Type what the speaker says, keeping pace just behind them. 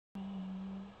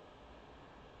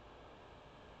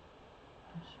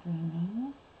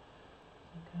streaming.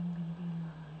 I think I'm going to be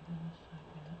live in a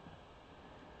second.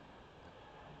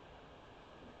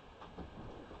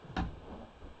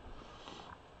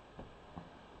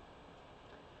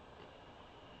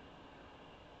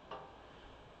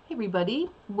 Hey everybody,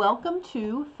 welcome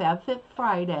to Fab Fit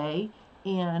Friday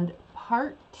and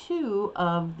part 2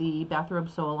 of the bathrobe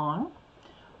sew along.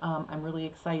 I'm really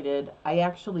excited. I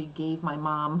actually gave my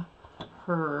mom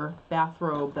her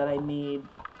bathrobe that I made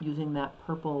using that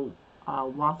purple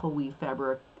waffle weave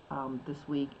fabric this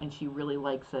week, and she really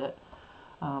likes it.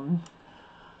 Let me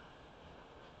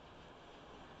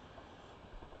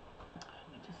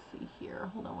just see here.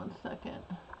 Hold on one second.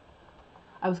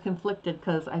 I was conflicted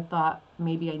because I thought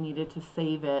maybe I needed to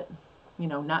save it, you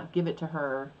know, not give it to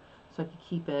her so I could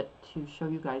keep it to show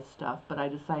you guys stuff. But I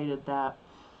decided that,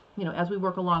 you know, as we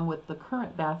work along with the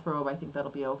current bathrobe, I think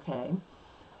that'll be okay.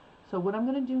 So what I'm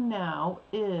going to do now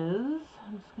is,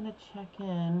 I'm just going to check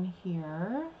in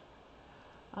here.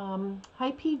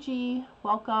 Hi PG,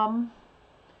 welcome.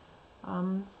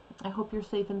 I hope you're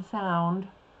safe and sound.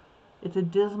 It's a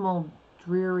dismal,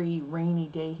 dreary, rainy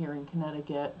day here in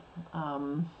Connecticut.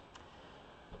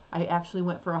 I actually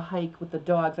went for a hike with the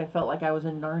dogs. I felt like I was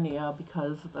in Narnia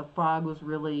because the fog was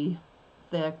really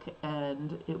thick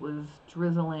and it was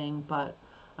drizzling, but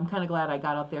I'm kind of glad I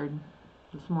got out there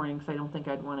this morning because I don't think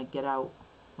I'd want to get out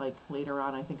like later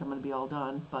on. I think I'm going to be all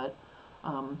done, but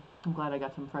I'm glad I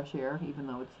got some fresh air even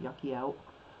though it's yucky out.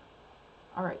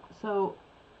 All right, so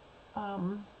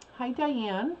hi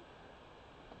Diane.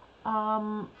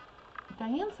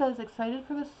 Diane says excited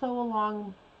for the sew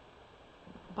along,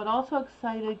 but also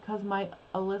excited because my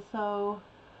Aliso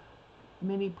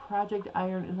mini project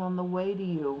iron is on the way to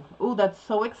you. Oh, that's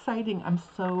so exciting. I'm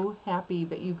so happy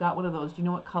that you got one of those. Do you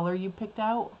know what color you picked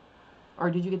out? Or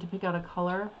did you get to pick out a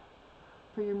color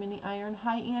for your mini iron?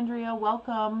 Hi, Andrea.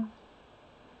 Welcome.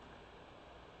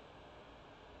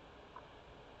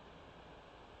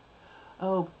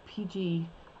 Oh, PG.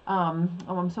 Oh,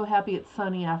 I'm so happy it's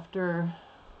sunny after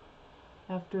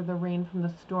the rain from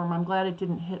the storm. I'm glad it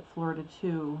didn't hit Florida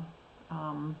too.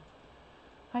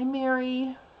 Hi,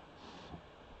 Mary.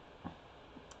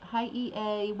 Hi,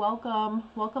 EA. Welcome.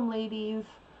 Welcome, ladies.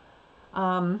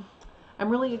 I'm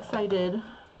really excited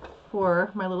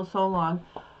for my little sew along.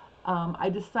 I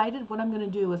decided what I'm going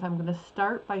to do is I'm going to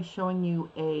start by showing you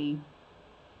a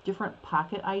different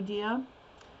pocket idea.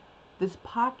 This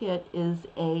pocket is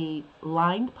a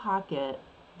lined pocket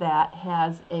that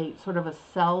has a sort of a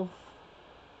self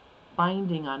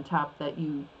binding on top that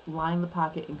you line the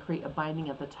pocket and create a binding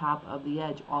at the top of the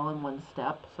edge all in one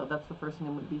step. So that's the first thing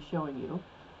I'm going to be showing you.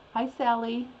 Hi,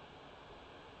 Sally.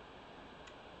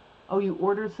 Oh, you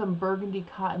ordered some burgundy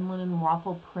cotton linen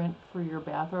waffle print for your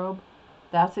bathrobe?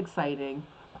 That's exciting.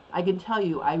 I can tell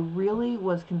you, I really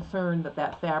was concerned that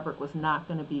that fabric was not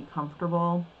going to be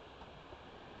comfortable,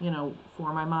 you know,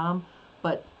 for my mom,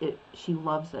 but she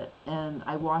loves it. And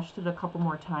I washed it a couple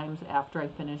more times after I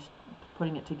finished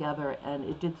putting it together, and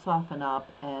it did soften up,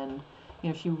 and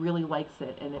you know, she really likes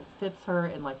it, and it fits her,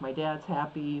 and like my dad's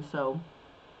happy. So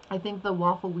I think the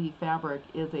waffle weave fabric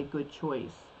is a good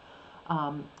choice.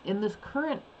 In this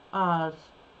current,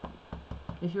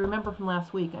 if you remember from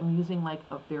last week, I'm using like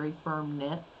a very firm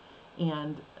knit,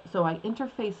 and so I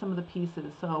interface some of the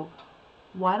pieces. So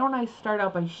why don't I start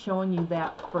out by showing you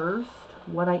that first,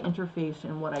 what I interfaced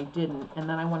and what I didn't, and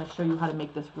then I want to show you how to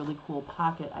make this really cool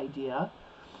pocket idea.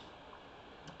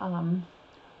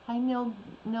 Hi Neil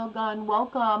Gunn,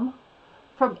 welcome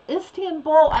from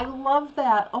Istanbul. I love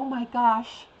that. Oh my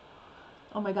gosh.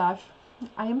 Oh my gosh.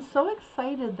 I am so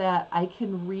excited that I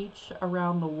can reach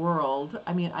around the world.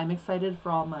 I mean, I'm excited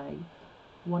for all my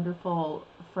wonderful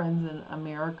friends in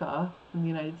America, in the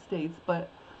United States, but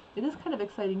it is kind of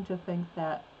exciting to think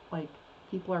that like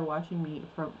people are watching me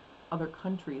from other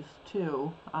countries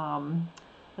too.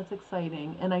 That's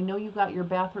exciting. And I know you got your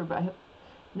bathrobe.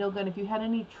 Nilgun, if you had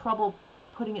any trouble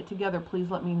putting it together,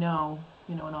 please let me know,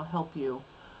 you know, and I'll help you.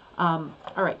 All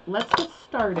right, let's get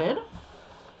started.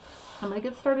 I'm going to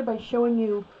get started by showing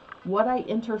you what I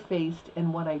interfaced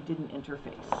and what I didn't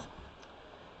interface.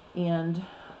 And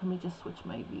let me just switch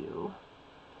my view.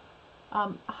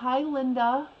 Hi,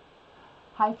 Linda.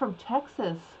 Hi from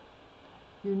Texas.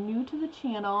 You're new to the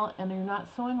channel and you're not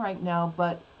sewing right now,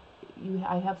 but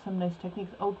I have some nice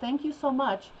techniques. Oh, thank you so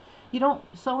much.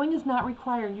 Sewing is not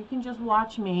required. You can just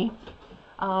watch me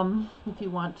if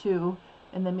you want to,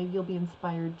 and then maybe you'll be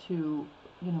inspired to,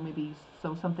 you know, maybe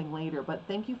sew something later. But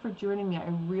thank you for joining me. I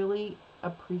really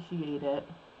appreciate it.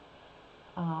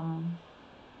 Oh,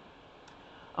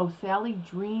 Sally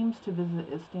dreams to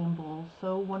visit Istanbul.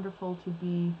 So wonderful to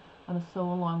be on a sew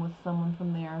along with someone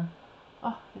from there.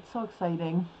 Oh, it's so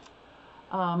exciting.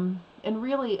 And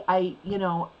really, I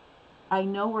know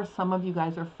where some of you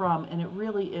guys are from, and it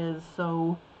really is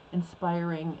so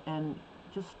inspiring, and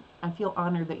just I feel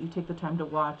honored that you take the time to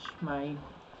watch my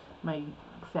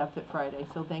Fab Fit Friday.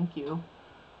 So thank you.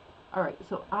 All right,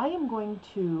 so I am going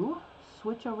to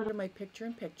switch over to my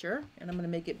picture-in-picture, and I'm going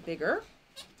to make it bigger.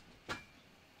 Okay,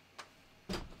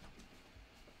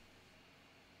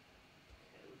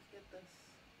 let's get this.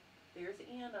 There's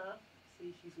Anna.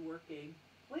 See, she's working.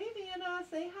 Wave, Anna.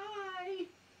 Say hi.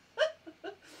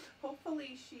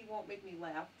 Hopefully she won't make me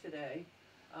laugh today.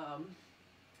 All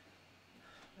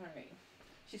right.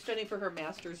 She's studying for her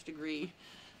master's degree.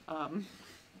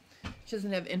 She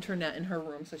doesn't have internet in her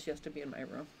room, so she has to be in my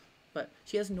room. But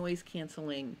she has noise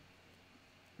canceling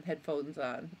headphones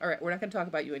on. All right, we're not going to talk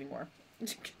about you anymore.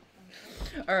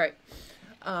 All right.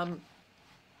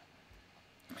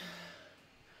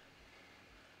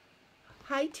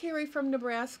 Hi, Terry from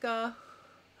Nebraska.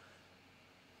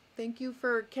 Thank you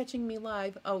for catching me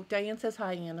live. Oh, Diane says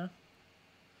hi, Anna.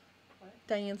 What?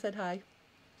 Diane said hi.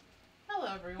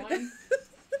 Hello, everyone.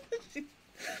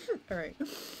 All right.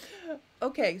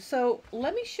 Okay, so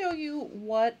let me show you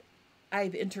what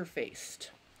I've interfaced.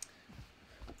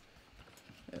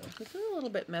 This is a little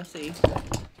bit messy.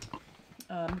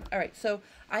 All right, so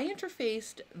I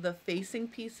interfaced the facing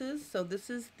pieces. So this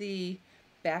is the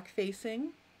back facing.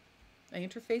 I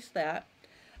interfaced that.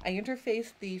 I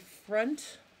interfaced the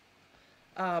front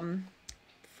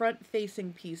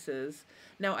facing pieces.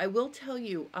 Now I will tell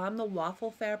you, on the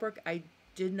waffle fabric, I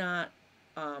did not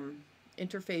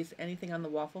interface anything on the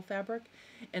waffle fabric,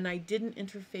 and I didn't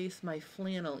interface my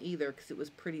flannel either because it was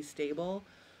pretty stable.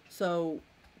 So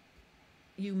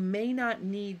you may not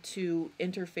need to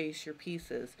interface your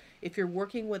pieces. If you're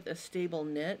working with a stable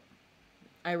knit,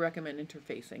 I recommend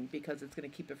interfacing because it's going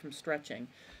to keep it from stretching.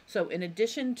 So in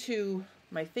addition to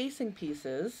my facing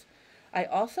pieces, I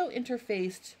also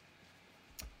interfaced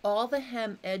all the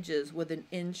hem edges with an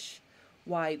inch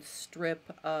wide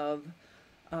strip of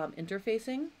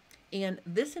interfacing. And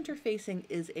this interfacing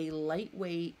is a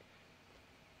lightweight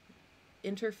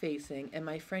interfacing, and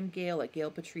my friend Gail at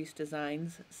Gail Patrice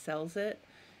Designs sells it.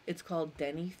 It's called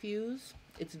Denny Fuse.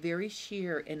 It's very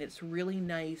sheer, and it's really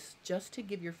nice just to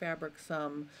give your fabric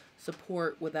some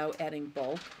support without adding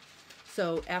bulk.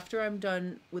 So after I'm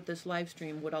done with this live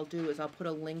stream, what I'll do is I'll put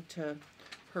a link to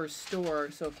her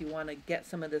store, so if you want to get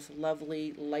some of this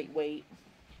lovely lightweight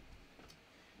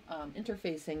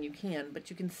interfacing, you can. But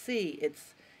you can see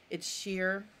it's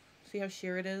sheer. See how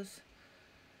sheer it is?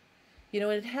 You know,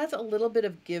 it has a little bit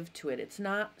of give to it. It's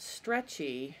not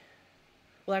stretchy.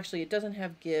 Well, actually, it doesn't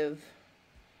have give.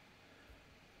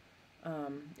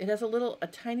 It has a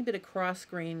tiny bit of cross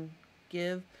grain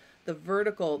give. The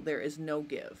vertical, there is no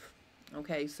give.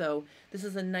 Okay, so this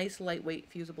is a nice lightweight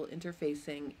fusible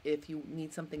interfacing if you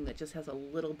need something that just has a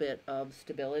little bit of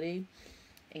stability.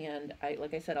 And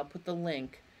like I said, I'll put the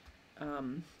link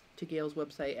to Gail's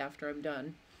website after I'm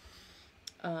done.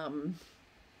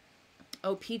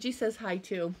 Oh, PG says hi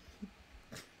too.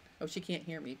 Oh, she can't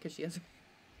hear me because she has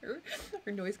her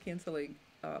noise canceling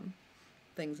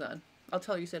things on. I'll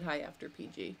tell her you said hi after,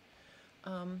 PG.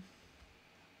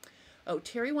 Oh,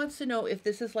 Terry wants to know if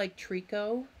this is like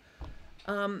tricot.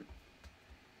 I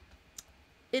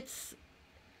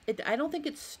don't think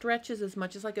it stretches as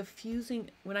much as like a fusing.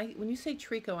 When you say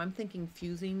tricot, I'm thinking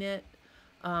fusing knit.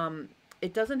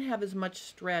 It doesn't have as much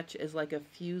stretch as like a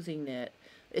fusing knit.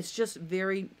 It's just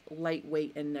very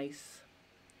lightweight and nice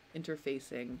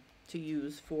interfacing to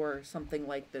use for something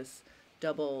like this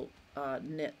double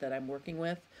knit that I'm working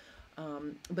with.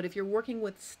 But if you're working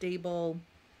with stable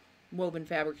woven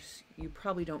fabrics, you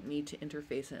probably don't need to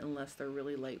interface it unless they're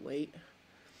really lightweight.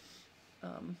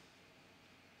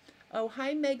 Oh,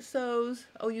 hi Meg Sews.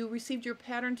 Oh, you received your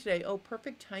pattern today. Oh,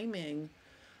 perfect timing.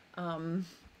 All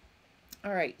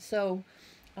right, so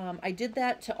I did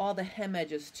that to all the hem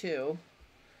edges too.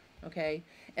 Okay,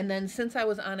 and then since I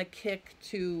was on a kick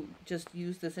to just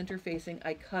use this interfacing,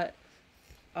 I cut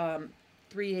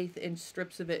 3/8 inch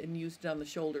strips of it and used it on the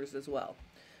shoulders as well.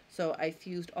 So I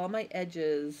fused all my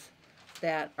edges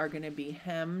that are going to be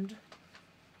hemmed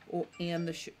and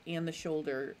the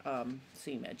shoulder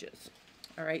seam edges.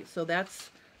 All right, so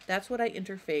that's what I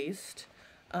interfaced.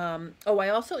 Oh, I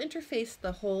also interfaced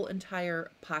the whole entire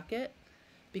pocket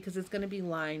because it's going to be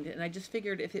lined, and I just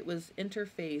figured if it was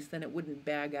interfaced, then it wouldn't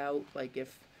bag out, like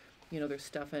if, you know, there's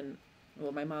stuff in,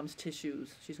 well, my mom's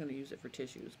tissues. She's going to use it for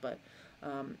tissues, but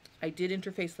I did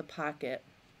interface the pocket,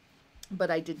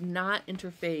 but I did not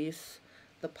interface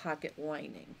the pocket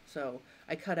lining. So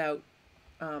I cut out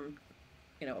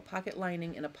you know, a pocket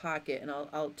lining and a pocket, and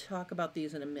I'll talk about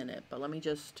these in a minute, but let me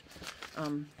just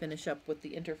finish up with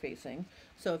the interfacing.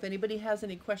 So if anybody has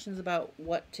any questions about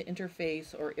what to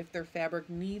interface or if their fabric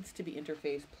needs to be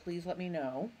interfaced, please let me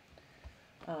know.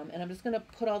 And I'm just going to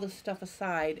put all this stuff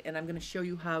aside, and I'm going to show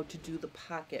you how to do the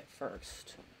pocket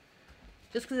first,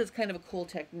 just because it's kind of a cool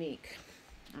technique.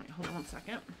 All right, hold on one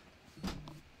second. Let's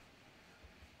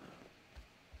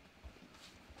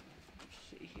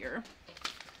see here.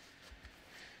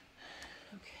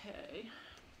 Okay.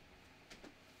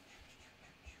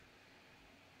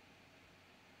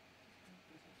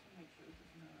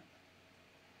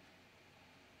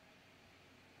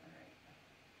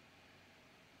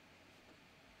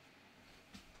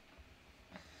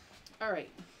 All right.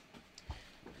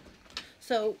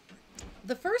 So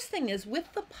the first thing is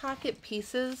with the pocket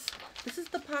pieces, this is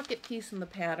the pocket piece in the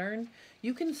pattern.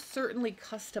 You can certainly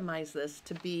customize this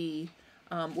to be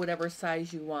whatever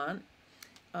size you want.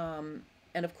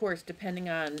 And of course, depending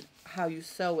on how you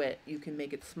sew it, you can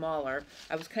make it smaller.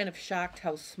 I was kind of shocked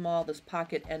how small this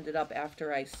pocket ended up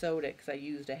after I sewed it because I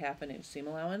used a 1/2 inch seam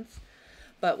allowance.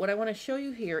 But what I want to show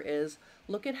you here is,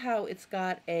 look at how it's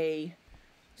got a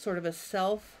sort of a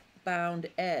self-bound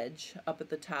edge up at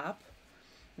the top.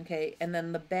 Okay, and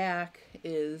then the back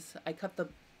is, I cut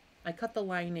the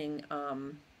lining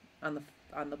on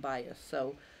the bias,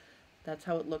 so that's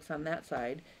how it looks on that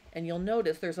side. And you'll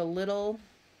notice there's a little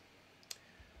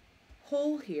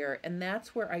hole here, and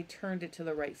that's where I turned it to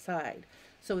the right side.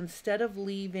 So instead of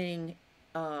leaving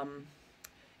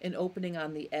an opening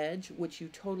on the edge, which you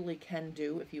totally can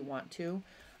do if you want to,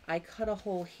 I cut a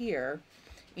hole here.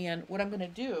 And what I'm going to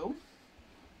do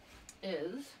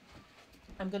is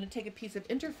I'm going to take a piece of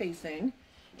interfacing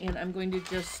and I'm going to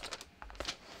just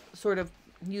sort of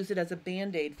use it as a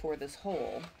band-aid for this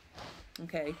hole.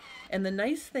 Okay, and the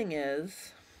nice thing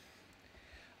is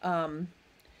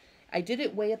I did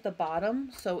it way at the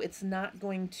bottom, so it's not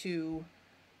going to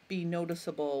be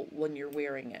noticeable when you're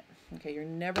wearing it. Okay, you're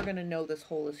never going to know this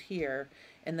hole is here,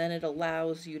 and then it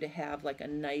allows you to have like a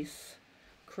nice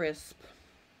crisp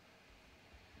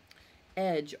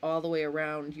edge all the way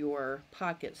around your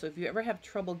pocket. So if you ever have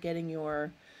trouble getting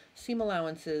your seam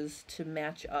allowances to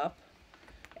match up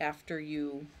after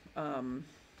you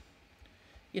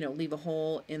you know, leave a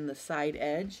hole in the side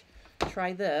edge,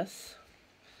 try this,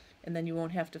 and then you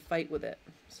won't have to fight with it.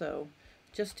 So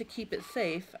just to keep it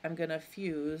safe, I'm going to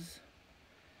fuse.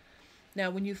 Now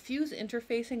when you fuse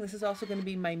interfacing, this is also going to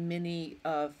be my mini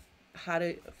of how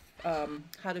to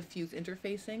fuse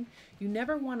interfacing. You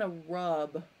never want to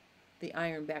rub the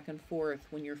iron back and forth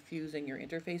when you're fusing your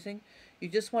interfacing. You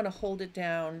just want to hold it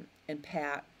down and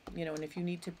pat, you know, and if you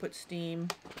need to put steam,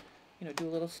 you know, do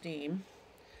a little steam.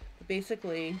 But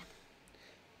basically,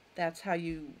 that's how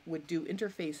you would do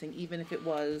interfacing, even if it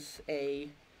was a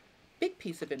big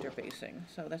piece of interfacing.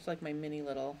 So that's like my mini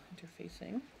little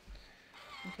interfacing.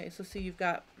 Okay, so see, you've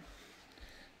got,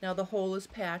 now the hole is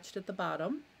patched at the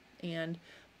bottom, and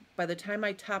by the time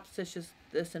I top stitch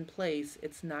this in place,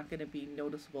 it's not going to be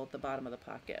noticeable at the bottom of the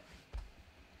pocket.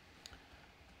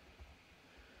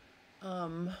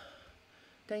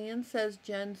 Diane says,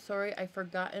 Jen, sorry, I've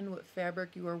forgotten what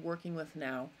fabric you are working with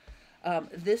now.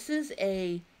 This is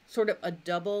a sort of a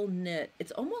double knit.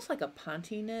 It's almost like a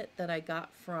Ponte knit that I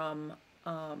got from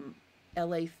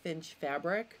LA Finch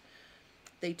Fabric.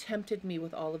 They tempted me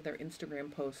with all of their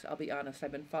Instagram posts. I'll be honest,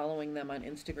 I've been following them on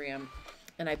Instagram,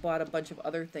 and I bought a bunch of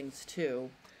other things too.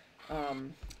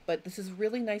 But this is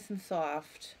really nice and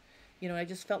soft. You know, I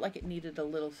just felt like it needed a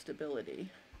little stability.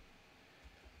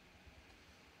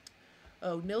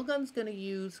 Oh, Nilgun's going to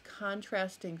use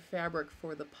contrasting fabric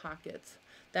for the pockets.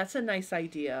 That's a nice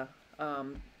idea.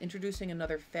 Introducing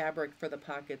another fabric for the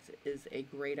pockets is a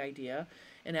great idea.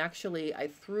 And actually, I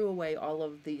threw away all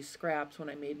of the scraps when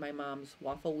I made my mom's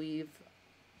waffle weave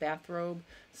bathrobe.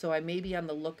 So I may be on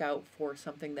the lookout for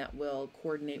something that will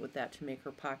coordinate with that to make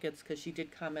her pockets, because she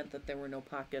did comment that there were no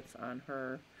pockets on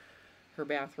her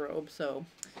bathrobe. So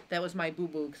that was my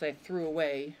boo-boo, because I threw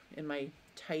away in my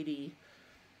tidy.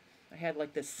 I had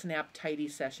like this snap tidy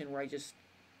session where I just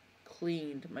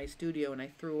cleaned my studio and I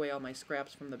threw away all my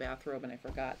scraps from the bathrobe, and I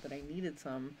forgot that I needed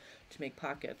some to make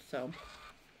pockets. So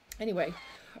anyway,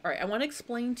 all right, I want to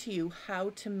explain to you how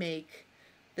to make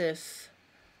this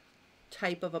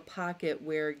type of a pocket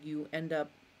where you end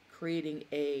up creating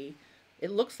a,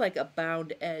 it looks like a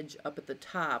bound edge up at the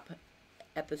top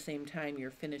at the same time you're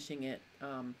finishing it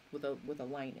with a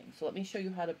lining. So let me show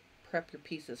you how to prep your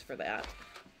pieces for that.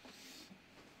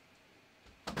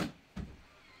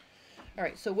 All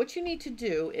right, so what you need to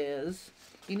do is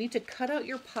you need to cut out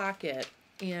your pocket.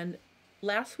 And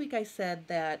last week I said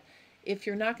that if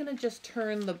you're not going to just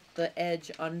turn the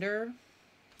edge under,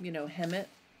 you know, hem it,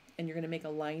 and you're going to make a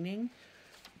lining,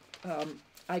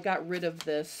 I got rid of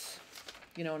this,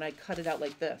 you know, and I cut it out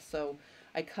like this. So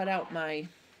I cut out my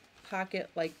pocket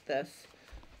like this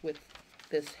with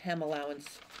this hem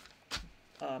allowance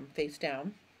face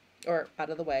down or out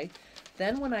of the way.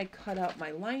 Then when I cut out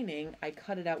my lining, I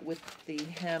cut it out with the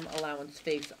hem allowance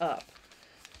face up.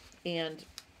 And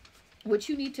what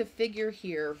you need to figure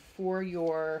here for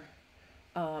your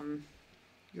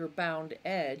bound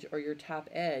edge or your top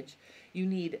edge, you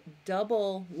need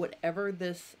double whatever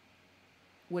this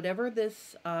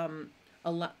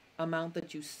amount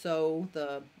that you sew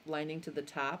the lining to the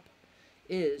top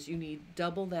is. You need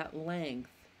double that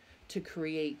length to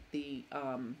create the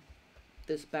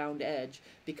this bound edge,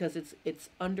 because it's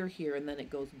under here and then it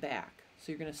goes back.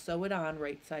 So you're going to sew it on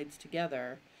right sides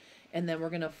together, and then we're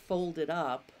going to fold it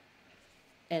up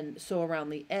and sew around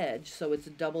the edge so it's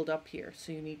doubled up here.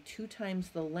 So you need 2 times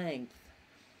the length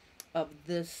of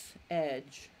this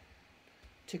edge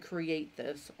to create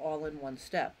this all in one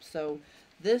step. So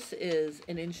this is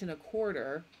 1 1/4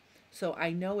 inches. So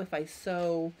I know if I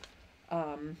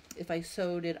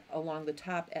sewed it along the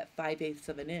top at 5/8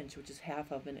 of an inch, which is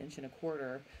half of 1 1/4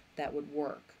 inches, that would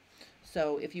work.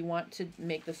 So if you want to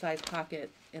make the size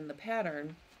pocket in the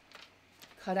pattern,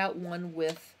 cut out one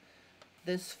with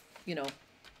this, you know,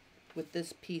 with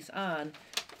this piece on,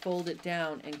 fold it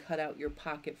down and cut out your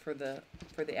pocket for the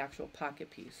actual pocket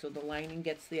piece. So the lining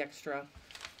gets the extra,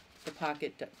 the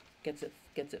pocket gets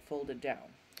it folded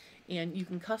down. And you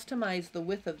can customize the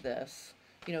width of this.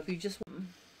 You know, if you just, all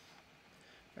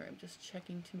right, I'm just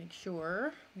checking to make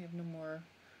sure we have no more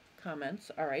comments.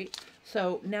 All right,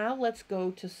 so now let's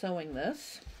go to sewing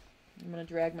this. I'm going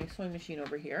to drag my sewing machine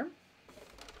over here.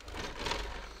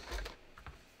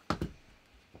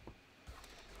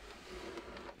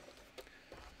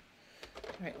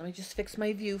 All right, let me just fix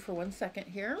my view for 1 second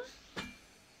here.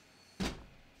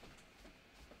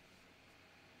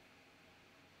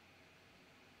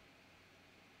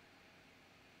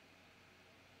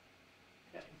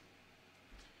 Okay.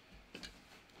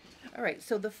 All right,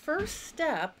 so the first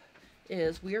step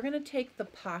is we are going to take the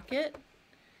pocket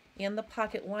and the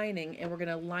pocket lining and we're going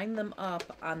to line them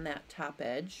up on that top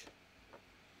edge.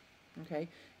 Okay,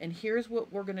 and here's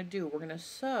what we're going to do. We're going to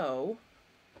sew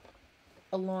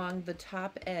along the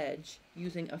top edge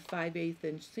using a 5/8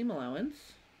 inch seam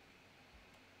allowance.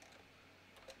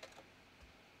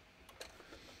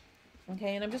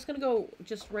 Okay, and I'm just going to go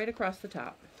just right across the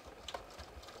top.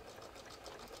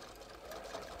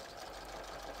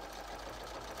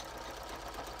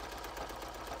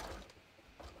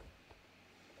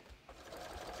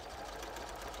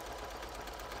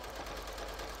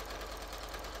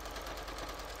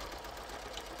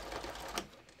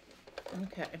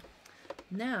 Okay.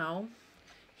 Now,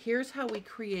 here's how we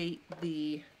create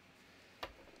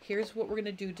here's what we're going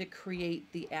to do to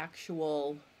create the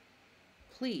actual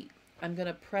pleat. I'm going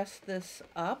to press this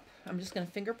up. I'm just going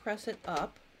to finger press it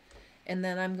up, and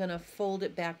then I'm going to fold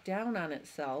it back down on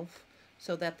itself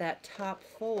so that that top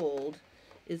fold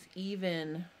is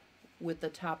even with the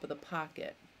top of the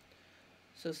pocket.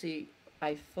 So see,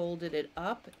 I folded it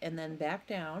up and then back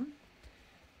down,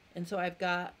 and so I've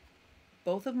got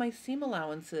both of my seam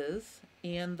allowances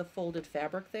and the folded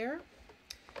fabric there.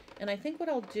 And I think what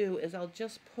I'll do is I'll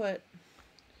just put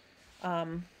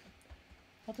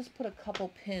a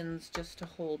couple pins just to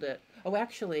hold it. Oh,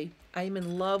 actually, I'm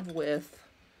in love with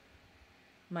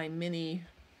my mini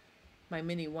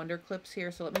Wonder Clips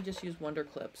here, so let me just use Wonder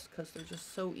Clips because they're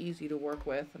just so easy to work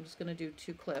with. I'm just going to do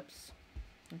 2 clips,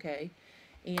 okay?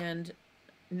 And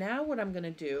now what I'm going to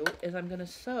do is I'm going to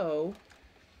sew,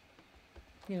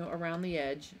 you know, around the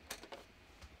edge.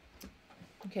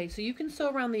 Okay, so you can sew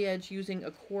around the edge using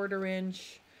a 1/4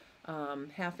 inch,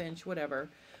 1/2 inch, whatever,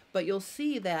 but you'll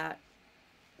see that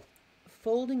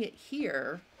folding it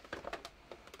here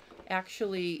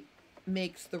actually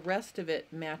makes the rest of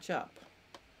it match up.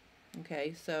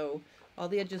 Okay, so all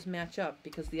the edges match up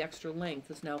because the extra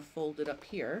length is now folded up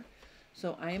here.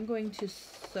 So I am going to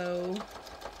sew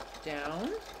down.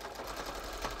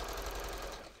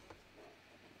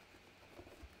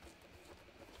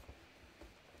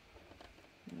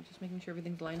 Just making sure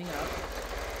everything's lining up.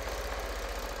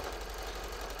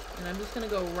 And I'm just going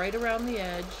to go right around the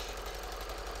edge.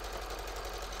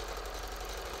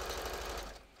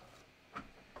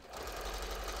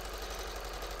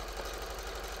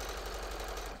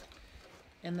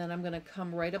 And then I'm going to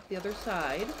come right up the other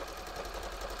side.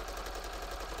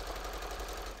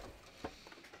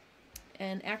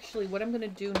 And actually what I'm going to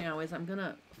do now is I'm going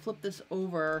to flip this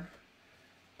over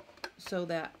so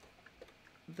that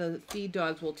the feed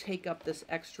dogs will take up this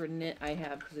extra knit I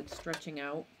have because it's stretching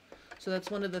out. So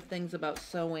that's one of the things about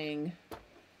sewing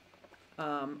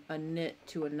a knit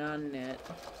to a non-knit.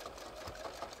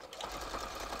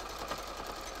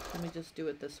 Let me just do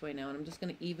it this way now, and I'm just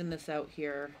going to even this out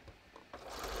here.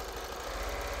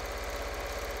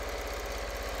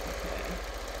 Okay.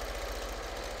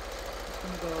 Just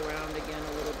going to go around again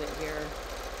a little bit here.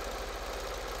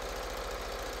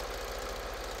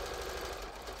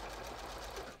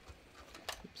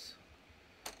 Oops.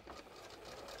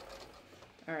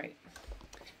 All right.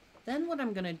 Then what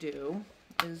I'm going to do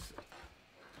is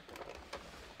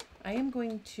I am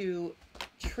going to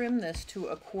trim this to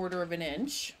 1/4 of an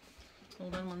inch.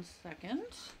 Hold on one second.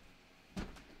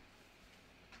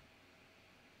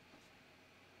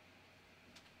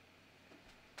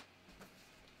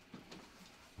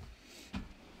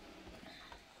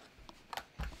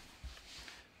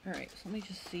 All right, so let me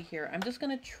just see here. I'm just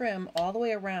going to trim all the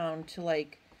way around to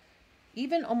like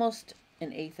even almost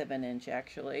 1/8 of an inch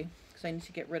actually, because I need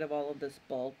to get rid of all of this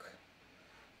bulk.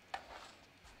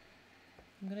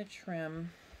 I'm going to trim.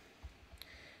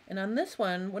 And on this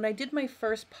one, when I did my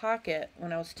first pocket,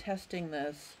 when I was testing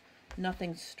this,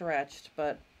 nothing stretched,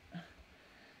 but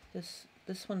this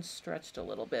one's stretched a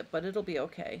little bit, but it'll be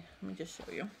okay. Let me just show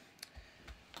you.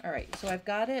 All right, so I've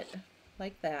got it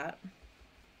like that.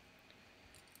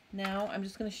 Now I'm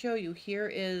just going to show you,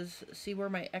 here is, see where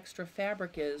my extra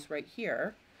fabric is right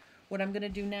here. What I'm going to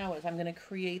do now is I'm going to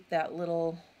create that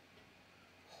little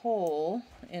hole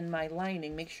in my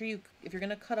lining. Make sure you, if you're going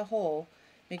to cut a hole,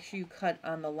 make sure you cut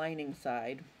on the lining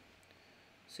side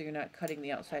so you're not cutting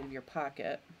the outside of your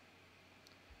pocket.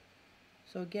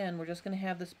 So again, we're just going to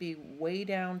have this be way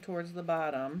down towards the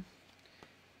bottom,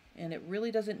 and it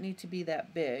really doesn't need to be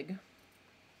that big.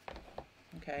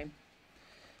 Okay,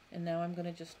 and now I'm going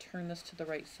to just turn this to the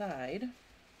right side.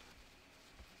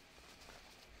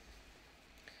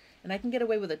 And I can get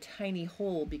away with a tiny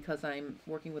hole because I'm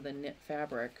working with a knit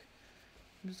fabric.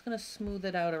 I'm just going to smooth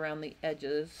it out around the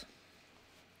edges.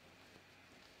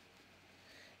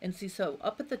 And see, so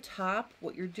up at the top,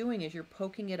 what you're doing is you're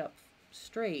poking it up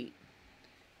straight.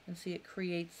 And see, it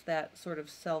creates that sort of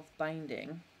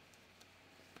self-binding.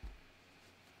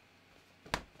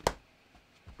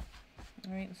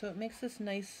 All right, so it makes this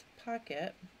nice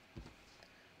pocket.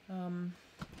 I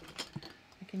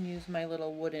can use my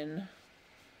little wooden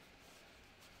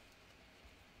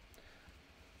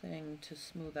thing to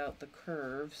smooth out the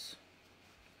curves.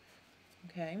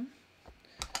 Okay.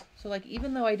 So like,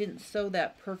 even though I didn't sew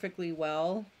that perfectly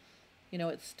well, you know,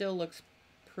 it still looks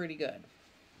pretty good.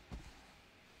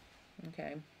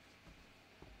 Okay.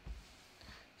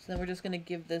 So then we're just going to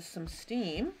give this some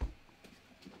steam.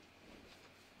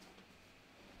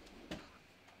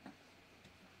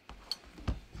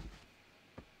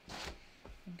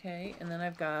 Okay, and then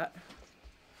I've got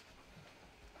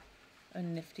a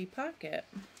nifty pocket.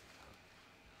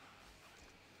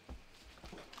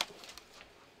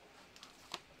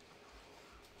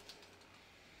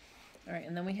 All right,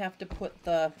 and then we have to put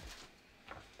the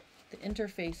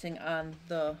interfacing on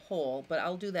the hole, but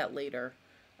I'll do that later.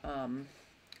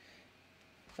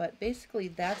 But basically,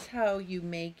 that's how you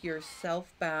make your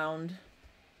self-bound,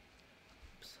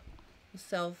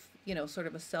 sort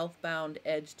of a self-bound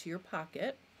edge to your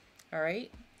pocket. All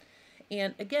right.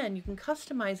 And again, you can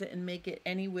customize it and make it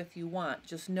any width you want.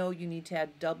 Just know you need to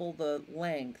add double the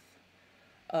length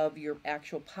of your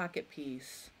actual pocket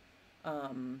piece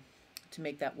to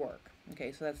make that work.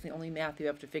 Okay, so that's the only math you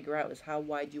have to figure out, is how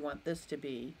wide you want this to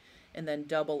be, and then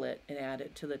double it and add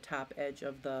it to the top edge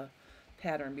of the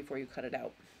pattern before you cut it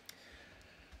out.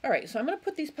 All right, so I'm going to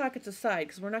put these pockets aside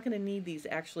because we're not going to need these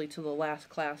actually till the last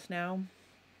class now.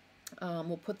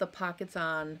 We'll put the pockets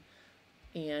on,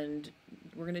 and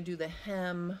we're going to do the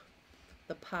hem,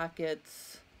 the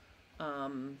pockets,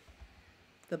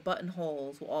 the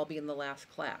buttonholes will all be in the last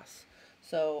class.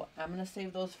 So I'm going to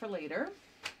save those for later.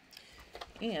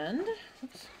 And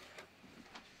oops,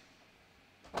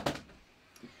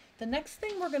 the next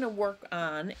thing we're going to work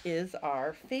on is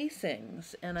our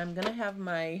facings. And I'm going to have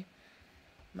my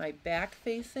back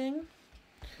facing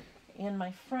and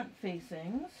my front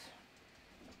facings.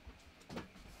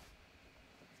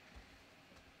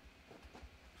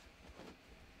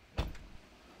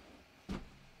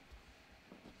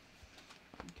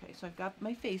 Okay, so I've got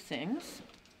my facings.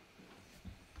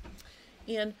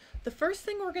 And the first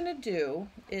thing we're going to do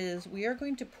is we are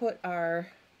going to put our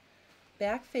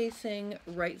back facing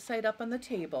right side up on the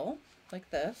table like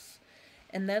this.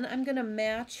 And then I'm going to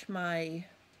match my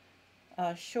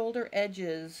shoulder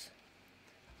edges,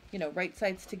 right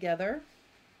sides together.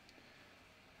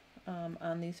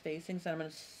 on these facings. And I'm going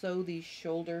to sew these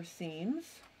shoulder seams.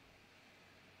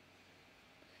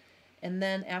 And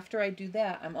then after I do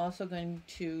that, I'm also going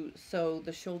to sew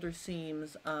the shoulder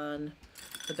seams on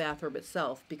the bathrobe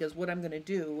itself, because what I'm going to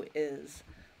do is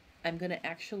I'm going to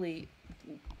actually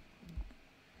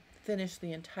finish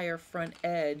the entire front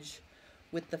edge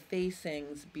with the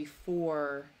facings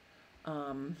before, that's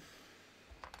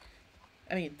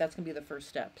going to be the first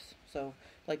steps. So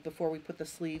like before we put the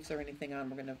sleeves or anything on,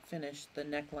 we're going to finish the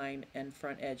neckline and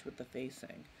front edge with the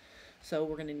facing. So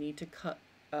we're going to need to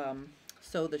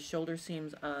sew the shoulder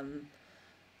seams on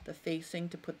the facing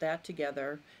to put that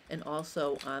together, and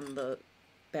also on the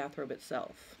bathrobe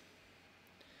itself.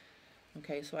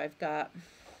 Okay, so I've got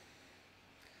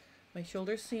my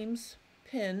shoulder seams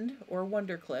pinned or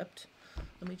wonder clipped.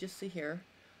 Let me just see here.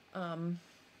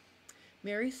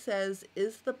 Mary says,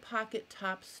 is the pocket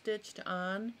top stitched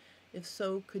on? If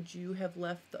so, could you have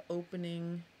left the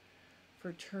opening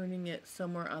for turning it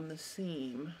somewhere on the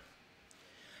seam?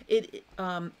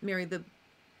 Mary, the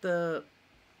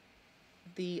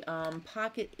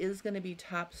pocket is going to be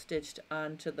top stitched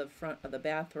onto the front of the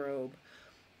bathrobe,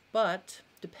 but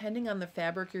depending on the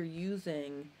fabric you're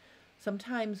using,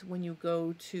 sometimes when you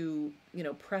go to,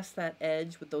 press that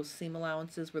edge with those seam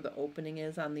allowances where the opening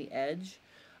is on the edge,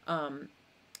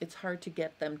 it's hard to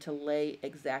get them to lay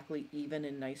exactly even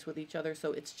and nice with each other.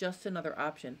 So it's just another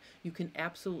option. You can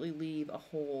absolutely leave a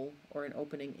hole or an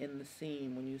opening in the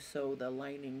seam when you sew the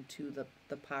lining to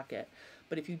the pocket.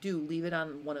 But if you do, leave it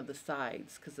on one of the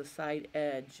sides, because the side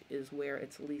edge is where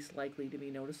it's least likely to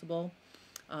be noticeable.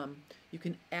 You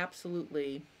can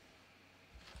absolutely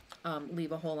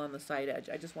leave a hole on the side edge.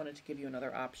 I just wanted to give you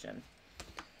another option.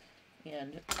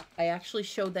 And I actually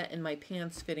showed that in my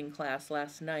pants fitting class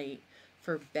last night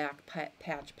for back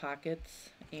patch pockets,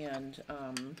 and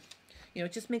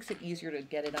it just makes it easier to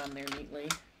get it on there neatly.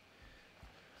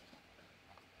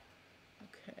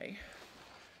 Okay,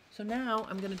 so now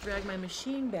I'm going to drag my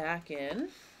machine back in,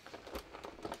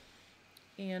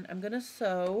 and I'm going to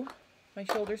sew my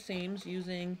shoulder seams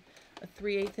using a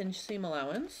 3/8 inch seam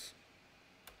allowance.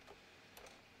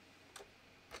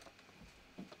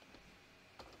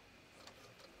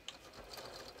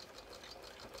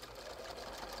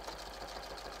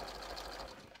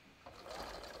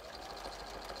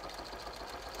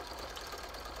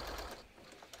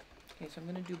 Okay, so I'm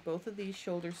going to do both of these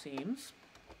shoulder seams.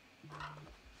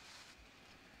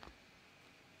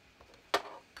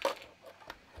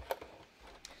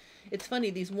 It's funny,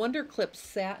 these Wonder Clips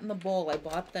sat in the bowl. I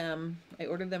bought them, I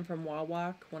ordered them from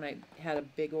Wawak when I had a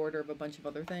big order of a bunch of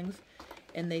other things.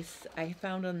 And I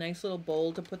found a nice little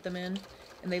bowl to put them in.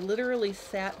 And they literally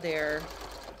sat there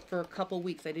for a couple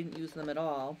weeks. I didn't use them at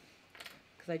all,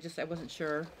 because I wasn't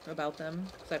sure about them,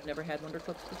 because I've never had Wonder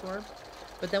Clips before.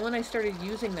 But then when I started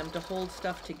using them to hold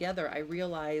stuff together, I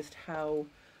realized how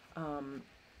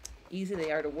easy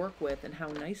they are to work with and how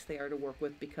nice they are to work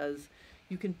with, because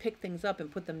you can pick things up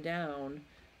and put them down,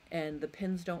 and the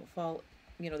pins don't fall,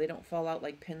 they don't fall out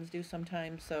like pins do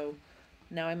sometimes. So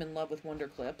now I'm in love with Wonder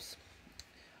Clips.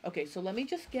 Okay, so let me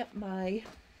just get my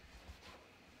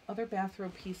other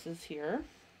bathrobe pieces here.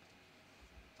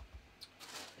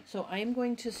 So I'm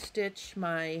going to stitch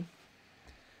my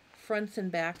fronts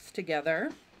and backs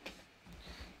together,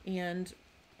 and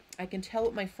I can tell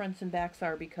what my fronts and backs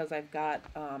are because I've got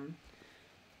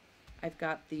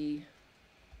the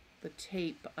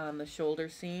tape on the shoulder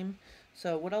seam.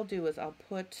 So what I'll do is I'll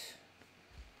put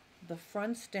the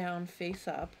fronts down face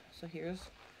up. So here's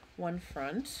one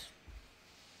front.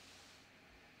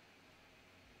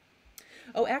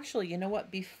 Oh, actually, you know what?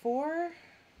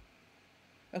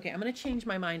 Okay, I'm going to change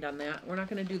my mind on that. We're not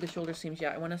going to do the shoulder seams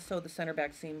yet. I want to sew the center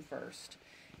back seam first.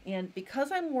 And because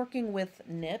I'm working with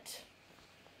knit,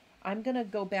 I'm going to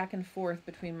go back and forth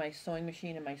between my sewing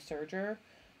machine and my serger.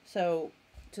 So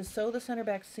to sew the center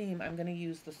back seam, I'm going to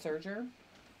use the serger.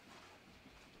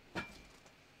 Okay,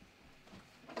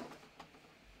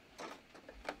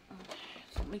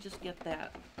 so let me just get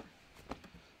that.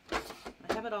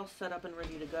 I have it all set up and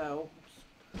ready to go.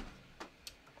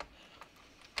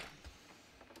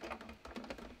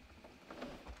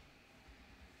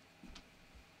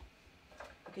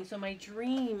 Okay, so my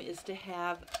dream is to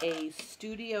have a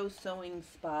studio sewing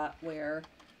spot where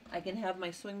I can have my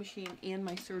sewing machine and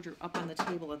my serger up on the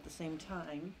table at the same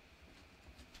time.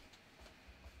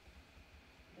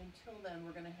 Until then,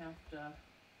 we're going to have to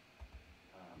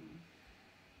let's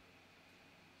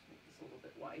make this a little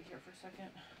bit wide here for a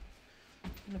second.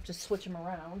 I'm going to have to switch them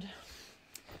around.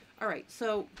 All right,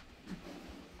 so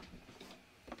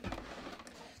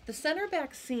the center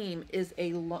back seam is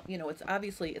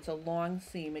it's a long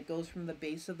seam. It goes from the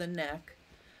base of the neck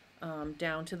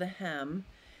down to the hem.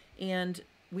 And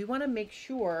we want to make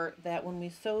sure that when we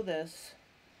sew this,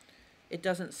 it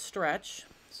doesn't stretch.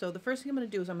 So the first thing I'm going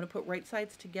to do is I'm going to put right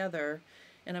sides together,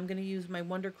 and I'm going to use my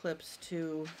Wonder Clips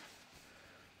to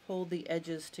hold the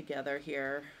edges together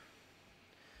here.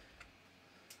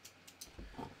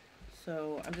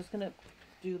 So I'm just going to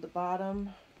do the bottom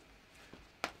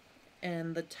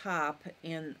and the top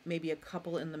and maybe a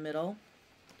couple in the middle,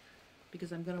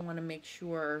 because I'm going to want to make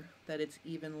sure that it's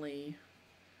evenly,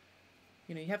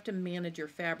 you know, you have to manage your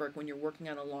fabric when you're working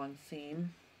on a long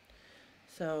seam.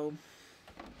 So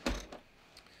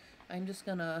I'm just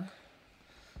going to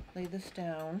lay this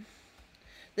down.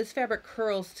 This fabric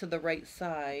curls to the right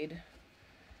side,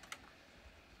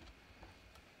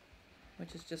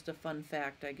 which is just a fun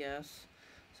fact, I guess.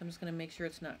 So I'm just going to make sure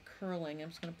it's not curling. I'm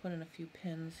just going to put in a few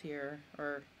pins here,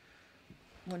 or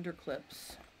Wonder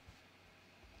Clips.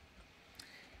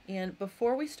 And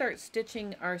before we start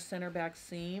stitching our center back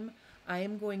seam, I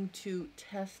am going to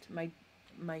test my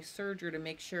serger to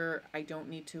make sure I don't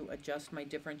need to adjust my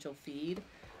differential feed.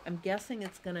 I'm guessing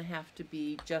it's going to have to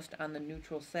be just on the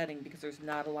neutral setting because there's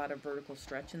not a lot of vertical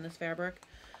stretch in this fabric.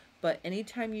 But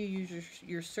anytime you use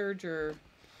your serger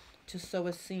to sew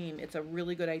a seam, it's a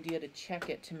really good idea to check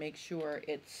it to make sure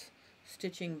it's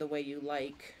stitching the way you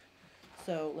like.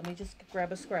 So let me just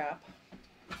grab a scrap.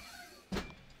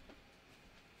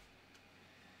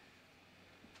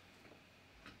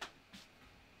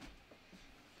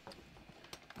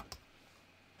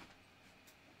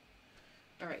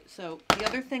 All right, so the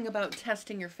other thing about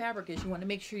testing your fabric is you want to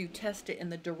make sure you test it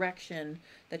in the direction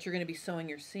that you're going to be sewing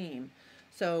your seam.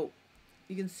 So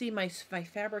you can see my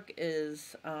fabric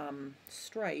is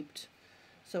striped,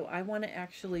 so I want to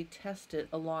actually test it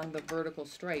along the vertical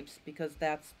stripes because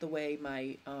that's the way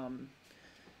my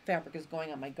fabric is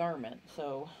going on my garment.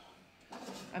 So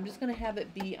I'm just going to have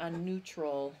it be on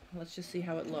neutral. Let's just see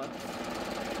how it looks.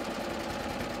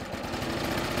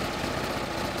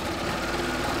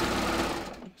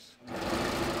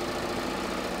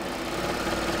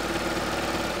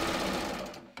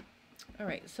 All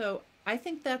right, so I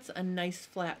think that's a nice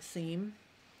flat seam.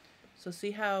 So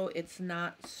see how it's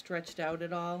not stretched out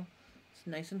at all? It's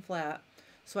nice and flat.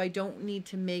 So I don't need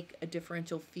to make a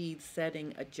differential feed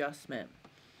setting adjustment.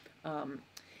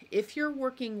 If you're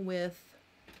working with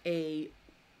a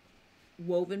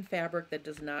woven fabric that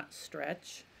does not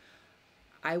stretch,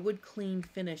 I would clean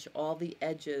finish all the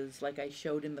edges like I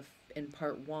showed in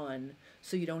part 1,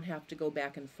 so you don't have to go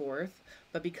back and forth.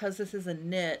 But because this is a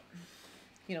knit,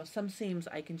 you know, some seams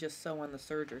I can just sew on the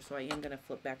serger, so I am going to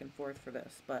flip back and forth for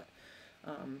this. But,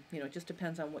 you know, it just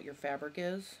depends on what your fabric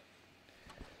is.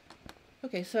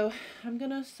 Okay, so I'm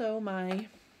going to sew my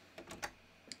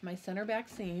center back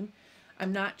seam.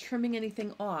 I'm not trimming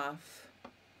anything off.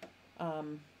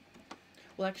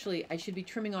 Well, actually, I should be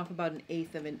trimming off about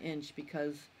 1/8 of an inch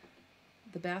because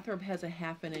the bathrobe has a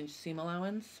 1/2 inch seam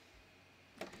allowance.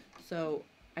 So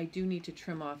I do need to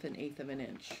trim off 1/8 of an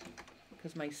inch,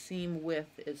 because my seam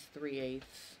width is 3/8.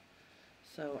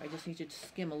 So I just need to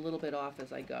skim a little bit off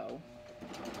as I go.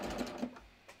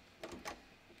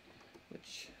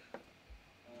 Which,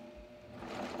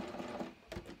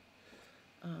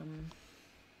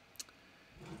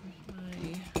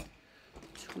 my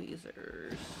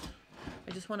tweezers.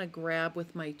 I just want to grab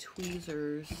with my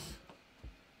tweezers. Of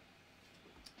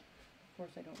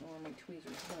course, I don't know where my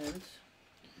tweezers went.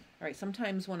 All right,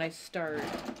 sometimes when I start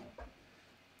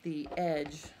the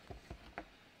edge,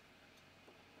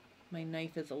 my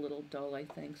knife is a little dull, I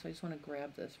think, so I just want to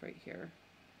grab this right here.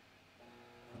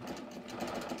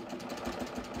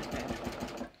 Okay.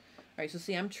 All right, so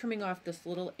see, I'm trimming off this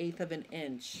little 1/8 of an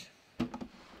inch.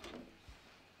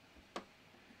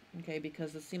 Okay,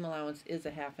 because the seam allowance is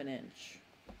a 1/2 inch.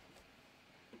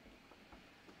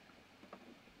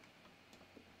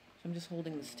 So I'm just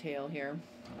holding this tail here.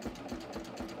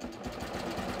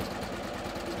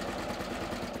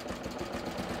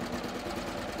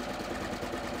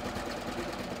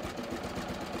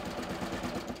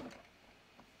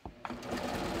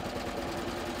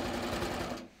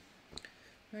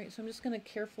 Alright, so I'm just going to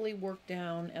carefully work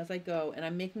down as I go, and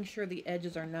I'm making sure the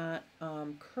edges are not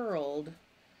curled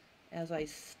as I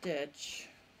stitch.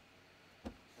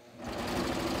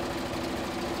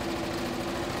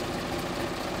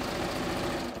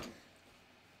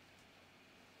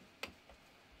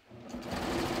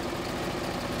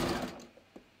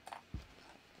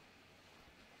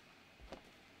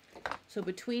 So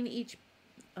between each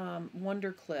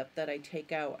Wonder Clip that I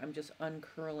take out, I'm just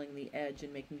uncurling the edge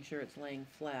and making sure it's laying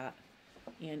flat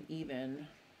and even.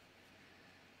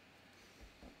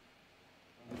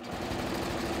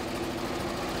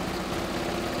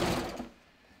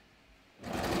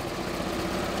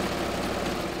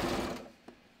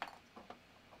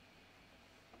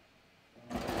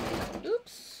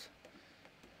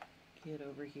 get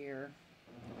over here.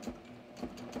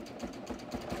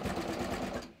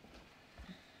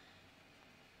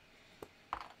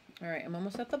 All right, I'm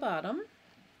almost at the bottom.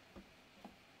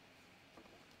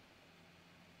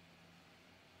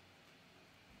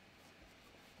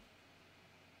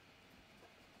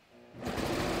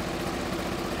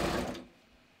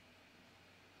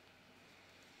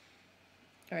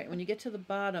 All right, when you get to the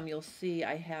bottom, you'll see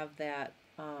I have that,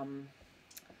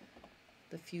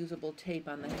 the fusible tape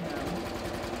on the hem.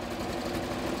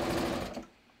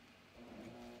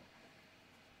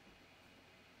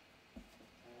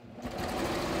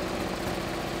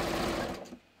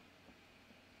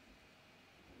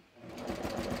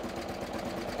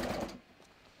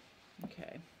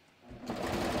 Okay.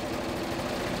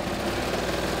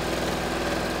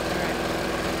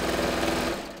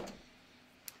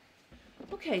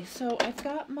 Okay, so I've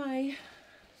got my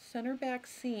center back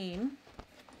seam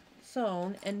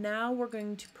sewn, and now we're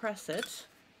going to press it.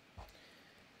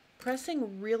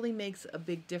 Pressing really makes a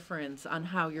big difference on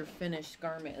how your finished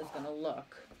garment is going to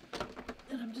look.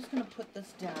 And I'm just going to put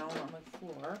this down on the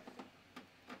floor.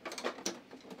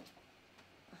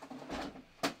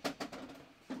 I'm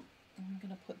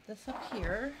going to put this up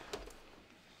here.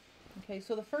 Okay,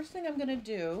 so the first thing I'm going to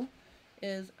do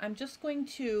is I'm just going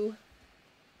to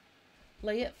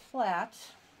lay it flat,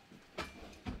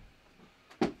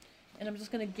 and I'm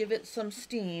just going to give it some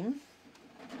steam.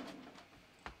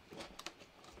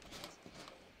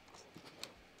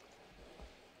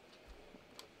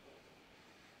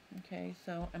 Okay,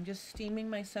 so I'm just steaming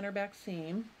my center back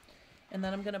seam, and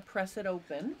then I'm going to press it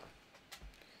open.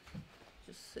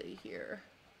 Just see here.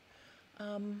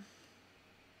 Oh,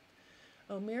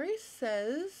 Mary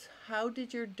says, how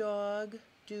did your dog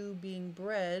do being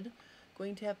bred?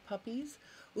 Going to have puppies?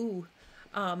 Ooh,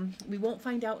 we won't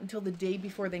find out until the day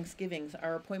before Thanksgiving.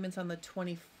 Our appointment's on the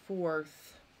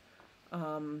 24th,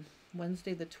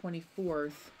 Wednesday the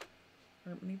 24th,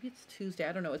 or maybe it's Tuesday.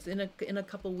 I don't know. It's in a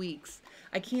couple weeks.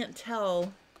 I can't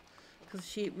tell because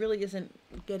she really isn't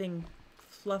getting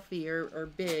fluffy or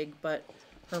big, but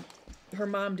her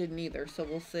mom didn't either, so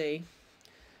we'll see.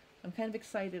 I'm kind of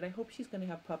excited. I hope she's going to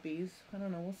have puppies. I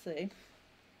don't know. We'll see.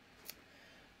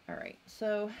 All right,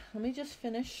 so let me just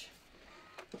finish.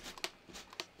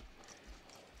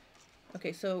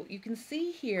 Okay, so you can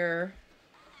see here,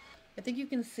 I think you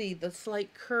can see the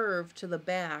slight curve to the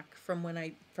back from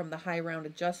the high round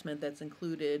adjustment that's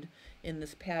included in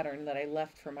this pattern that I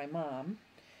left for my mom.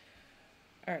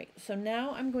 All right, so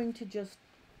now I'm going to just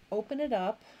open it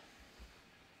up,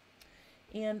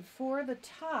 and for the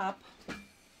top,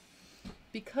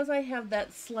 because I have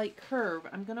that slight curve,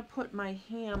 I'm going to put my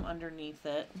ham underneath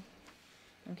it.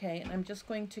 Okay, and I'm just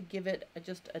going to give it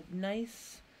some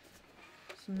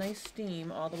nice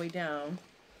steam all the way down.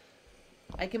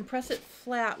 I can press it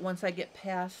flat once I get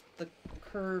past the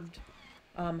curved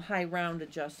high round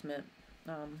adjustment.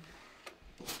 All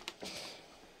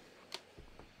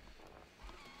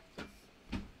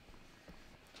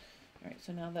right,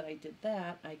 so now that I did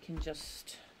that, I can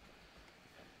just,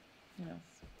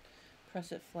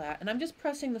 press it flat. And I'm just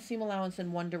pressing the seam allowance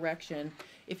in one direction.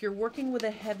 If you're working with a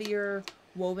heavier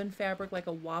woven fabric like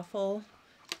a waffle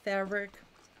fabric,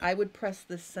 I would press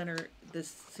this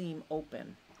seam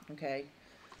open, okay?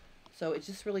 So it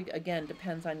just really, again,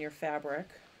 depends on your fabric.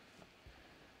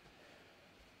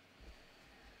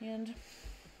 And,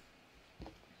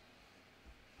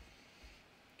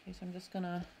 okay, so I'm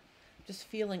just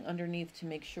feeling underneath to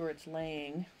make sure it's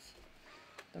laying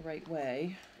the right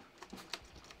way.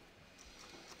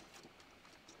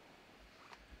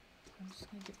 I'm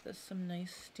just going to give this some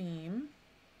nice steam.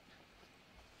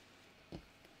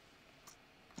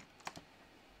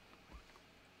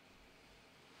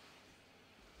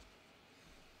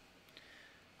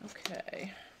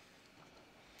 Okay.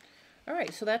 All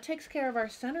right, so that takes care of our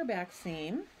center back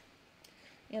seam.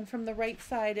 And from the right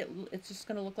side, it's just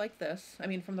going to look like this. I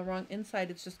mean, from the wrong inside,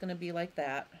 it's just going to be like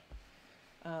that.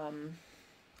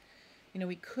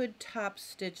 We could top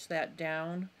stitch that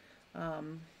down,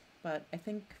 but I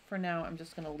think for now I'm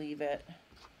just going to leave it. I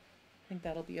think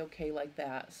that'll be okay like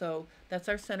that. So that's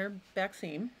our center back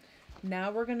seam.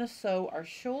 Now we're going to sew our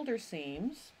shoulder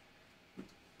seams.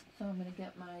 So I'm going to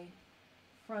get my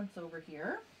fronts over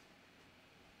here.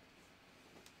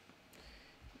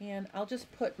 And I'll just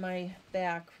put my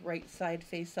back right side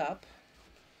face up.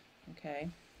 Okay.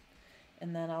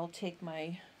 And then I'll take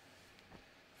my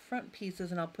front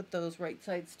pieces and I'll put those right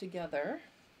sides together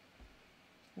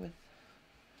with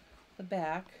the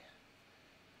back.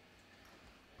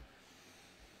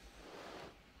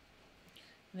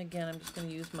 And again, I'm just going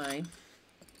to use my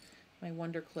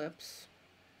Wonder Clips.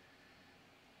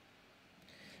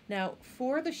 Now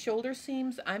for the shoulder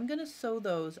seams, I'm going to sew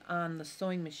those on the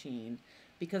sewing machine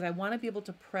because I want to be able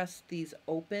to press these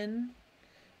open,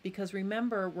 because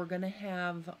remember we're going to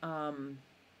have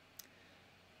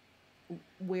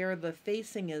where the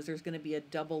facing is, there's going to be a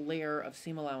double layer of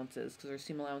seam allowances, because there's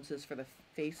seam allowances for the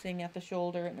facing at the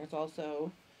shoulder, and there's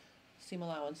also seam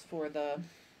allowance for the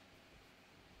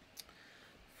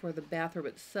bathrobe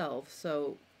itself.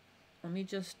 So let me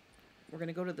just, we're going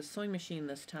to go to the sewing machine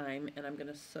this time, and I'm going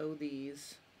to sew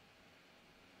these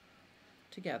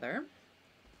together.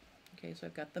 Okay, so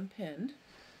I've got them pinned.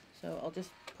 So I'll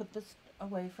just put this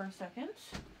away for a second.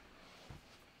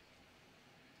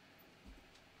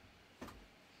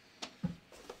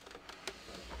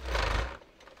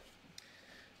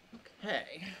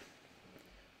 Okay.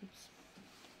 Oops.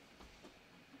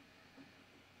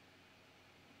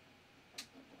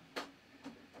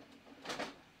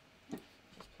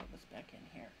 Just put this back in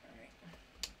here. All right.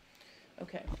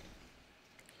 Okay.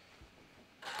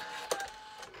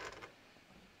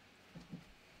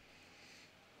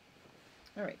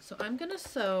 All right, so I'm going to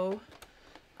sew,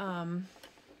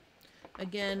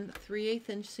 again, 3/8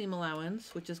 inch seam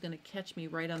allowance, which is going to catch me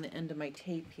right on the end of my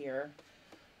tape here.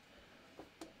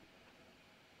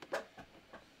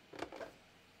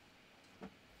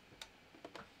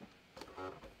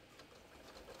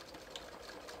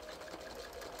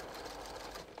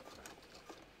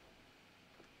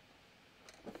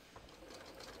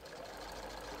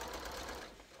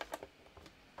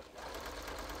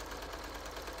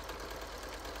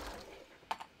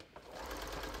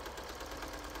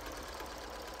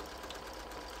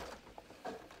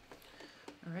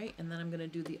 All right, and then I'm going to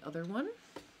do the other one.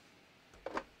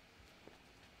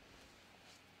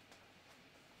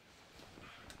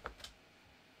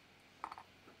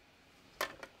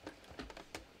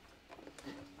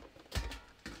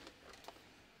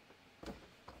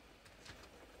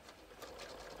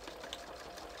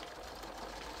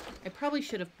 I probably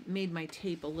should have made my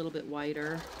tape a little bit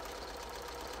wider.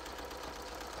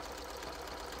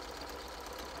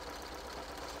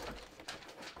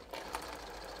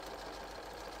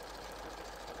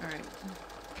 All right.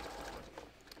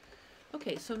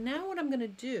 Okay, so now what I'm going to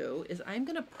do is I'm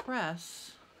going to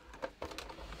press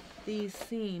these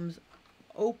seams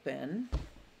open.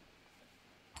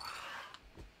 I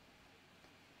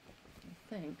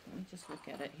think, let me just look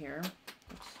at it here.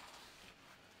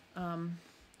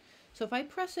 So if I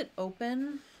press it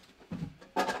open,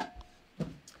 let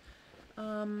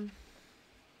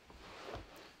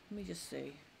me just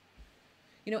see.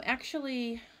 You know,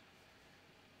 actually,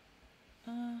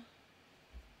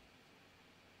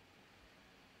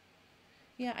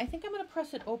 yeah, I think I'm going to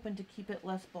press it open to keep it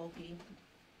less bulky.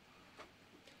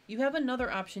 You have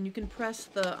another option. You can press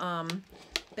the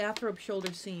bathrobe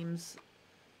shoulder seams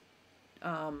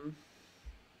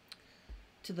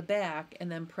to the back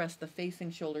and then press the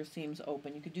facing shoulder seams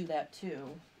open. You could do that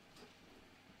too.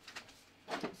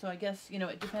 So I guess, you know,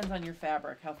 it depends on your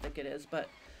fabric, how thick it is, but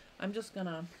I'm just going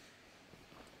to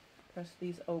press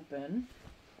these open.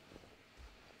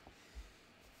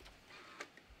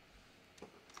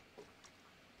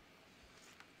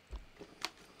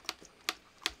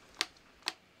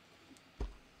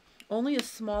 Only a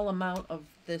small amount of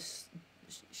this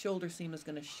shoulder seam is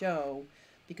going to show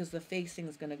because the facing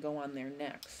is going to go on there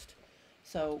next.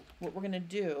 So what we're going to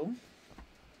do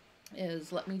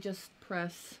is, let me just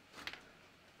press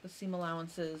the seam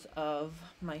allowances of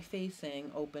my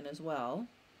facing open as well.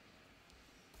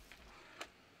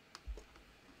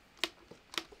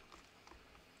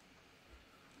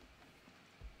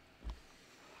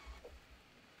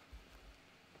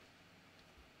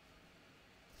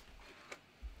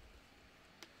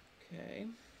 Okay.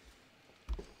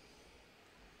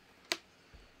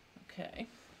 Okay.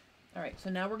 All right, so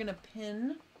now we're going to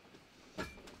pin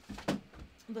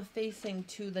the facing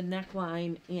to the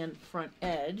neckline and front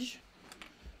edge.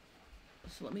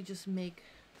 So let me just make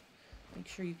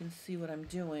sure you can see what I'm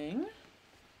doing.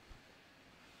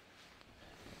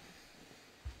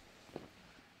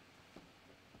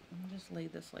 I'll just lay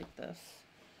this like this.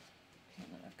 Okay,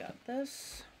 and then I've got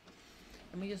this.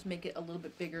 Let me just make it a little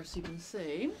bit bigger so you can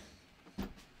see.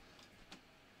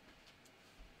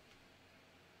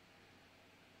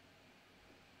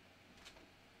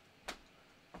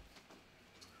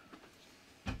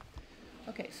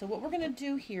 Okay, so what we're going to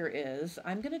do here is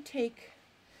I'm going to take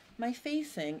my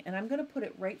facing and I'm going to put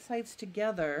it right sides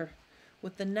together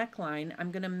with the neckline.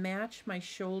 I'm going to match my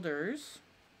shoulders.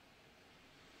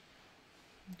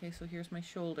 Okay, so here's my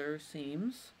shoulder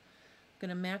seams. I'm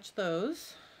going to match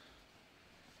those.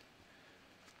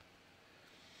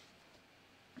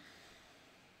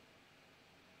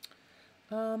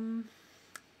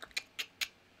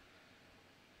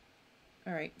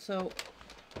 All right, so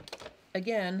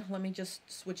again, let me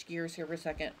just switch gears here for a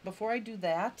second. Before I do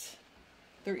that,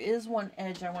 there is one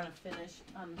edge I want to finish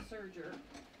on the serger.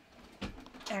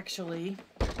 Actually,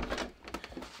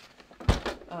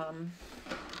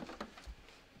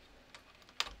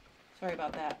 sorry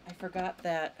about that. I forgot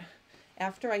that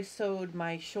after I sewed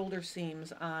my shoulder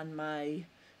seams on my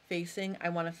facing, I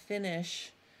want to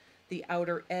finish the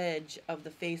outer edge of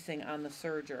the facing on the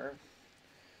serger.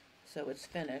 So it's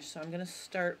finished. So I'm going to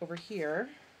start over here.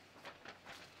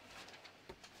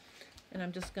 And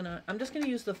I'm just gonna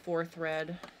use the 4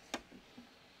 thread.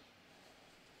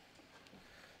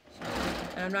 So,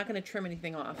 and I'm not gonna trim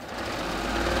anything off.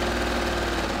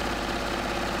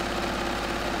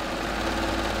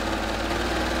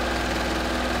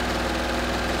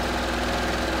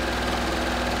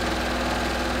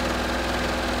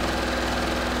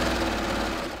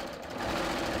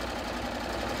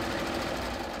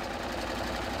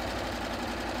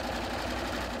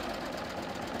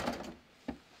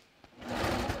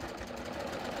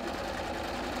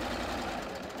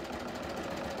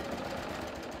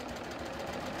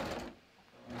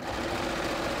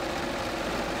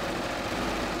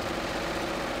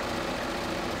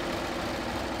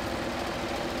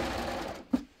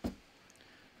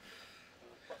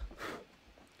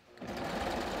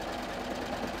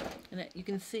 And you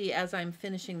can see as I'm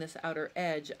finishing this outer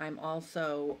edge, I'm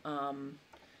also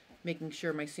making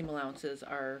sure my seam allowances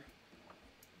are,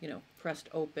 you know, pressed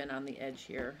open on the edge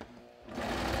here.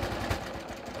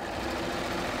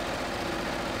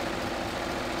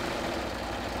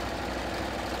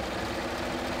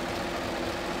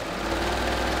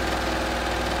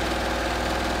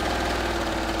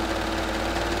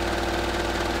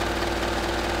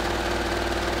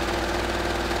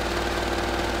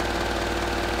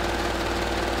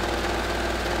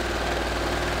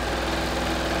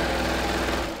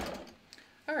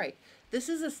 This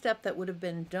is a step that would have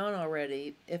been done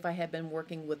already if I had been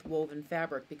working with woven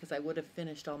fabric, because I would have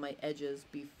finished all my edges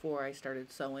before I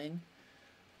started sewing.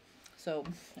 So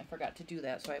I forgot to do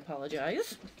that, so I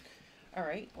apologize. All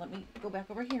right, let me go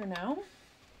back over here now.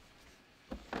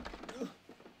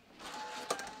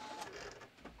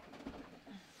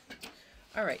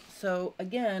 All right, so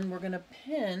again, we're going to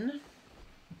pin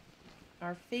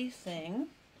our facing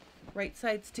right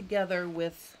sides together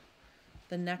with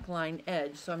the neckline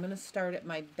edge. So I'm going to start at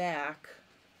my back,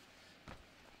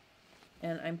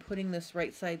 and I'm putting this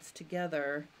right sides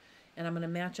together, and I'm going to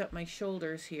match up my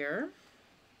shoulders here.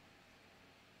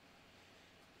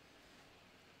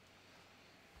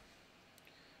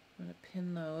 I'm going to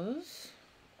pin those.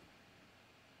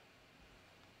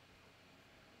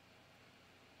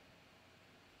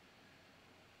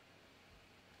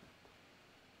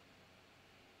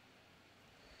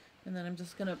 And then I'm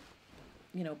just going to,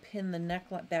 you know, pin the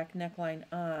back neckline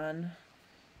on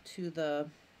to the,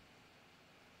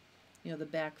 you know, the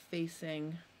back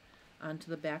facing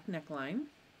onto the back neckline.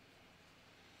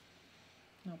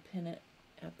 I'll pin it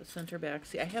at the center back.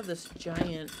 See, I have this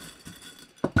giant,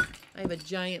 I have a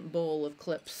giant bowl of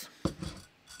clips. Oops.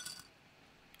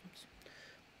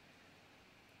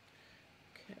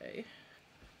 Okay.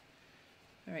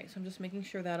 All right, so I'm just making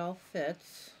sure that all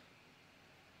fits.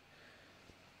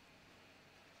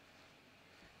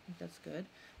 That's good.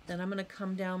 Then I'm going to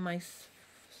come down my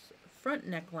front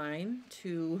neckline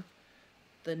to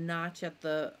the notch at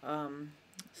the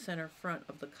center front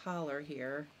of the collar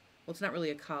here. Well, it's not really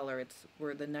a collar, it's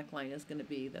where the neckline is going to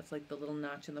be. That's like the little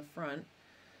notch in the front.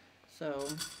 So let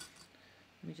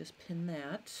me just pin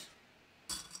that.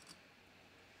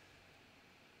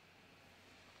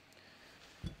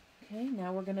 Okay,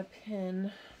 now we're going to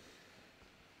pin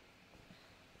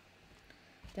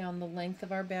down the length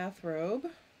of our bathrobe.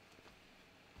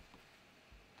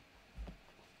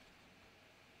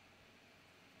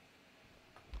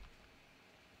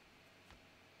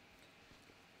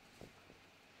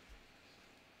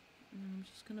 I'm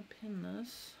just going to pin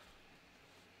this.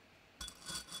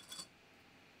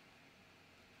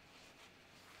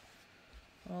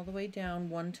 All the way down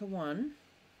 1 to 1.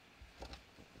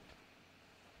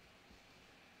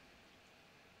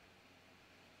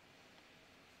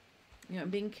 I'm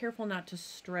being careful not to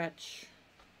stretch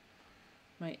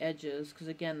my edges, because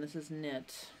again, this is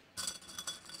knit.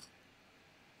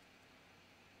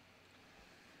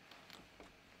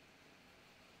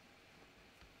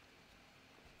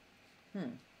 Okay.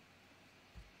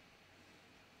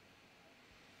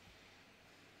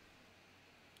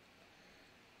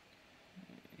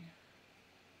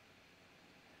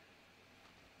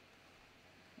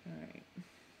 All right.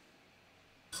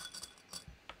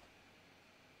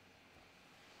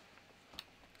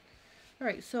 All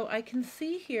right, so I can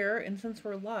see here, and since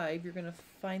we're live, you're going to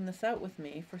find this out with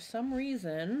me. For some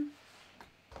reason,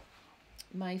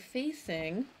 my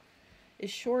facing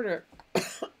is shorter.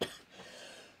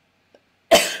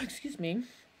 Excuse me.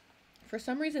 For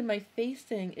some reason, my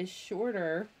facing is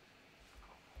shorter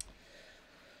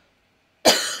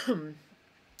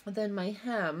than my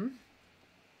hem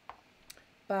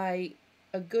by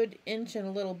a good inch and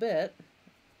a little bit.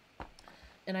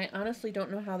 And I honestly don't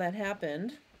know how that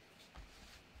happened.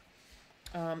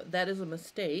 That is a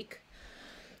mistake.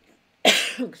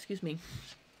 Excuse me.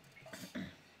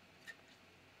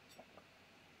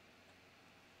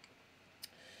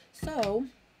 So,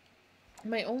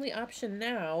 my only option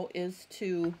now is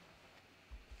to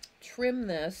trim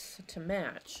this to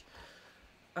match.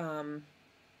 And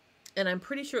I'm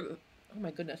pretty sure, oh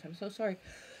my goodness, I'm so sorry.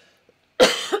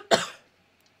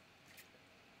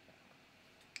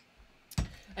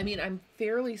 I mean, I'm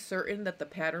fairly certain that the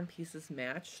pattern piece is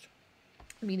matched,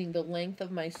 meaning the length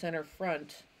of my center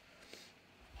front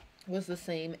was the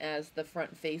same as the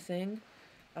front facing,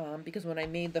 because when I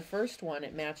made the first one,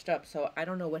 it matched up. So I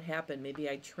don't know what happened. Maybe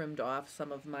I trimmed off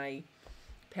some of my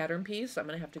pattern piece. I'm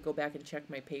going to have to go back and check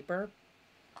my paper.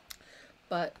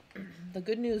 But the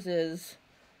good news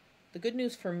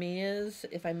for me is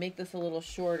if I make this a little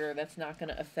shorter, that's not going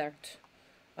to affect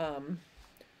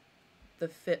the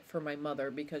fit for my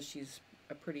mother, because she's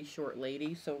a pretty short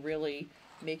lady. So really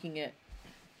making it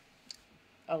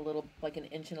a little, like an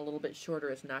inch and a little bit shorter,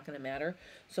 is not going to matter.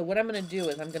 So what I'm going to do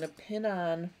is I'm going to pin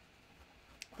on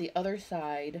the other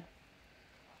side,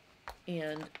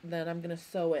 and then I'm going to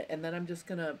sew it, and then I'm just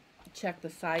going to check the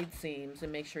side seams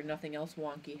and make sure nothing else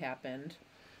wonky happened.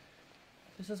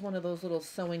 This is one of those little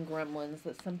sewing gremlins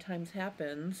that sometimes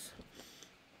happens.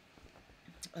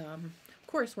 Of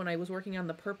course, when I was working on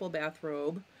the purple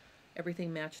bathrobe,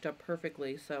 everything matched up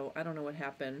perfectly, so I don't know what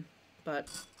happened, but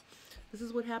this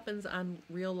is what happens on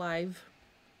real live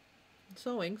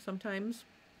sewing. Sometimes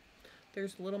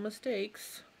there's little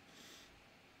mistakes,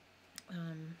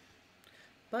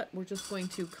 but we're just going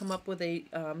to come up with a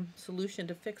solution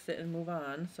to fix it and move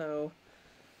on. So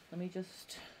let me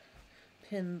just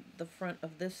pin the front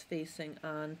of this facing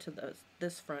on to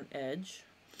this front edge.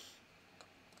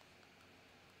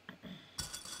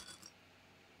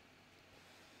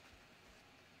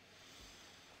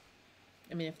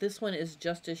 I mean, if this one is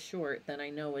just as short, then I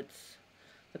know it's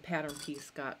the pattern piece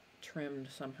got trimmed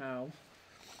somehow.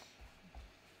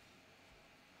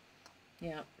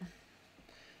 Yeah.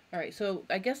 All right, so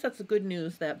I guess that's the good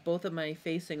news, that both of my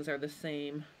facings are the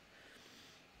same,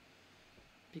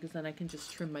 because then I can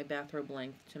just trim my bathrobe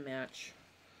length to match.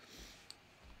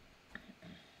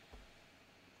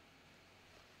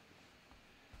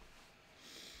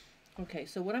 Okay,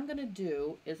 so what I'm going to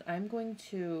do is I'm going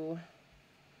to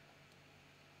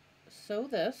sew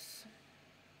this,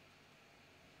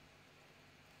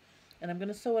 and I'm going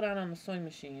to sew it on the sewing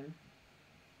machine.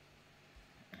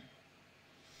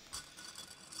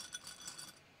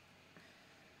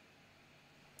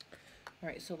 All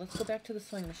right, so let's go back to the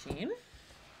sewing machine.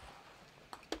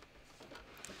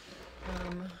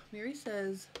 Mary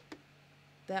says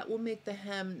that will make the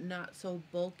hem not so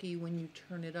bulky when you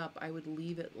turn it up. I would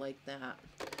leave it like that.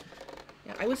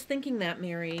 Yeah, I was thinking that,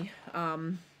 Mary.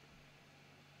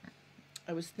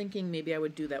 I was thinking maybe I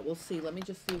would do that. We'll see. Let me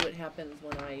just see what happens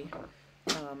when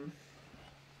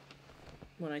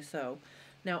I sew.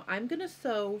 Now I'm going to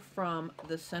sew from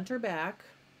the center back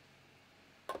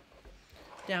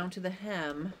down to the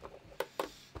hem,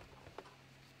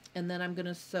 and then I'm going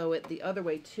to sew it the other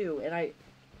way too. And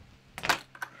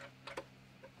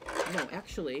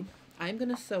actually, I'm going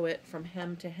to sew it from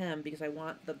hem to hem because I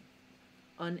want the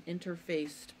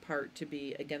uninterfaced part to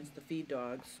be against the feed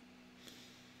dogs.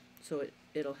 So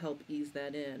it'll help ease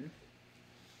that in.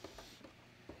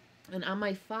 And on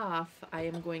my FOF, I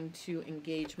am going to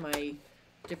engage my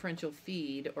differential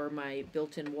feed, or my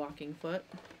built-in walking foot.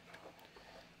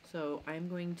 So I'm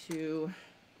going to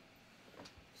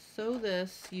sew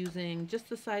this using just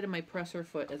the side of my presser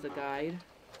foot as a guide.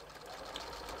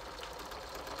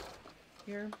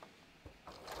 Here.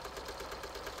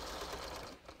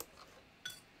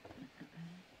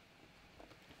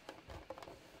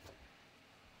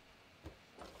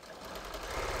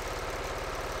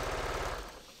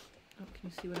 Oh, can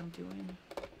you see what I'm doing?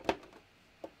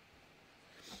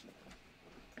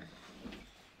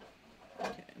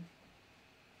 Okay.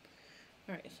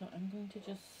 All right, so I'm going to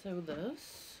just sew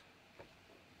this.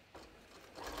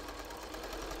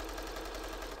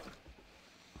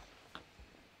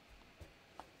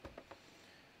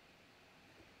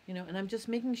 You know, and I'm just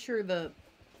making sure the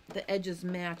the edges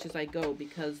match as I go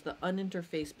because the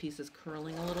uninterfaced piece is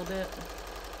curling a little bit.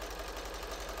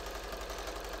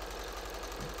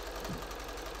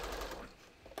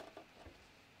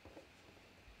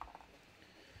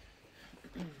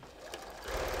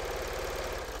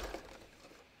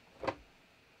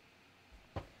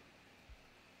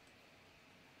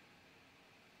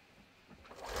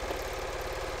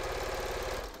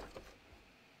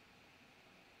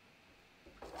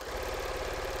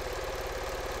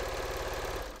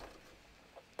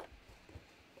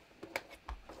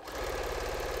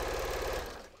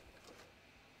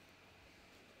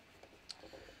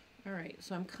 All right,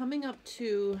 so I'm coming up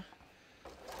to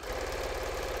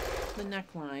the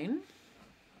neckline.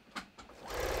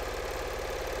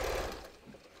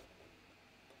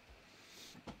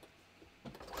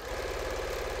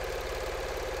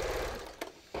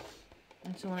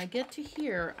 And so when I get to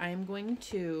here, I'm going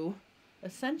to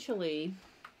essentially,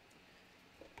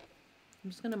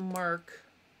 I'm just going to mark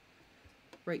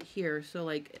right here. So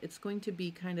like it's going to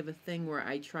be kind of a thing where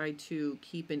I try to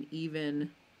keep an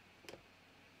even,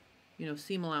 you know,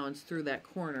 seam allowance through that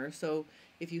corner. So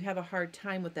if you have a hard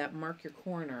time with that, mark your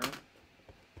corner.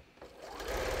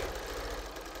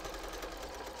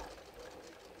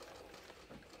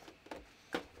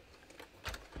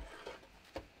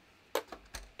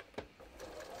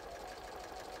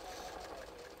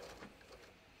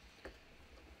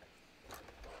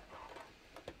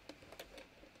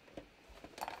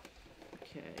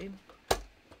 Okay.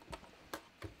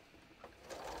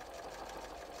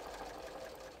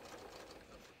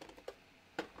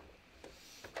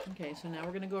 Okay, so now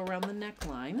we're going to go around the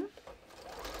neckline.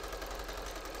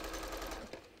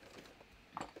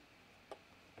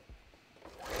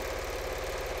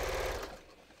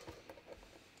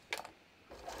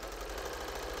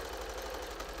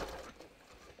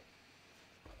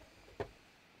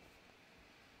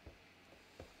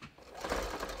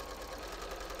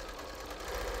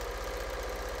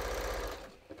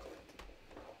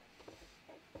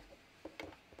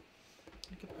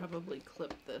 I could probably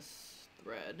clip this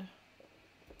thread.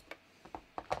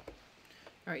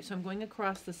 All right, so I'm going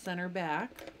across the center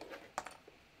back.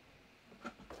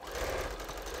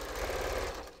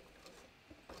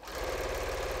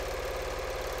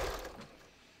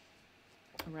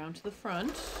 Around to the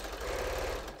front.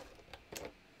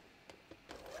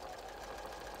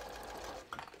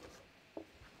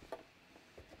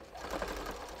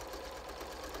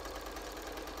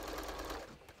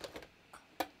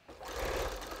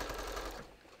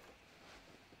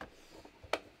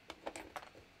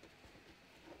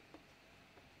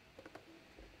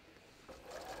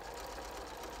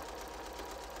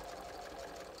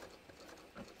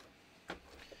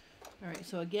 All right,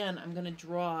 so again, I'm going to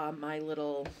draw my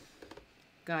little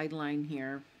guideline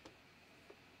here.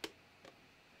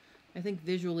 I think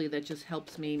visually that just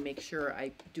helps me make sure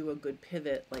I do a good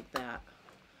pivot like that.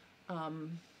 All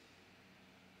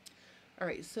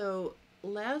right, so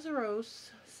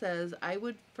Lazarus says I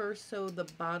would first sew the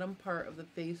bottom part of the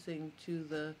facing to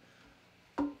the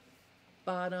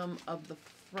bottom of the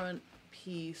front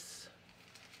piece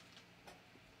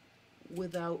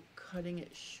without cutting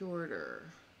it shorter.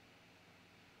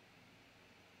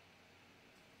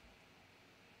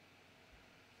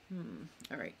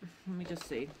 All right, let me just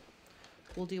see.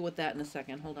 We'll deal with that in a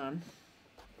second. Hold on.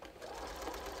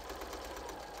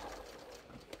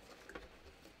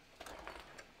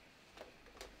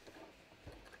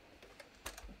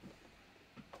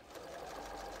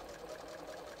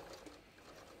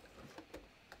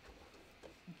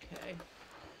 Okay.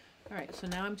 All right, so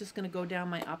now I'm just going to go down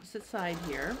my opposite side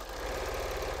here.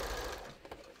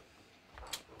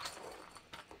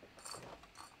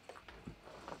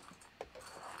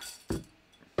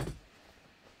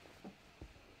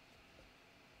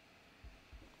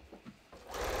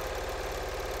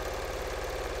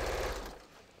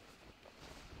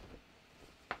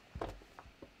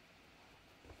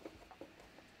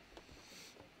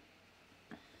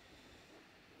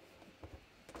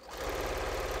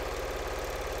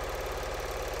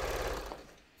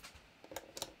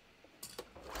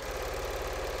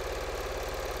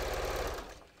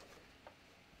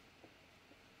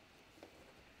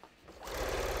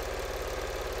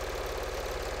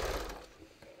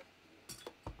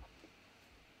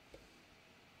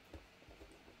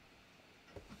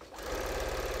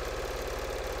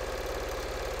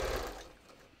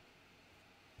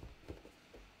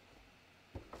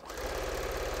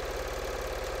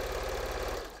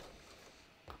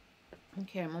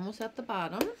 Okay, I'm almost at the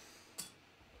bottom.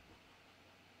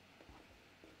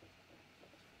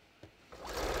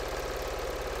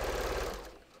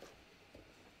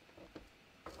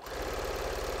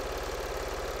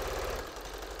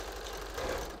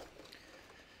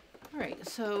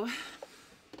 so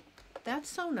that's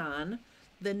sewn on.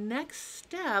 The next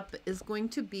step is going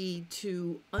to be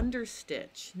to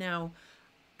understitch. Now,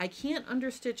 I can't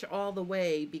understitch all the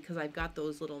way because I've got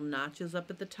those little notches up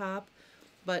at the top.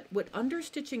 But what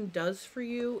understitching does for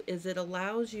you is it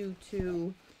allows you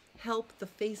to help the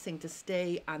facing to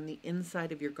stay on the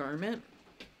inside of your garment.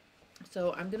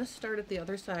 So I'm going to start at the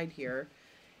other side here,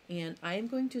 and I am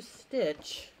going to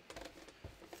stitch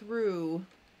through.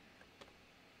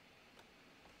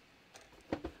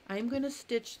 I'm going to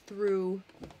stitch through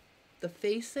the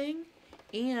facing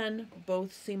and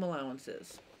both seam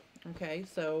allowances. Okay,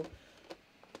 so,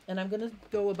 and I'm going to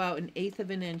go about 1/8 of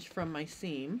an inch from my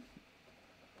seam.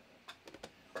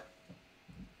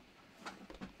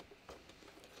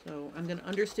 So I'm going to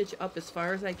understitch up as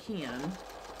far as I can.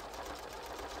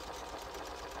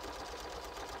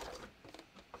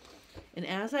 And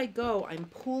as I go, I'm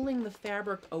pulling the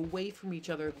fabric away from each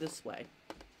other this way.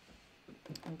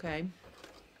 Okay.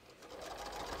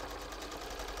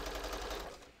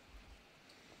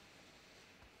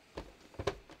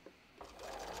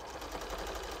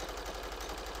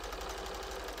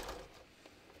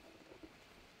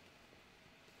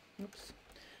 Oops.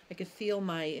 I could feel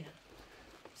my,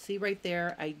 see right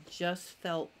there, I just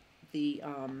felt the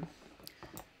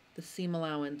seam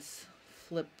allowance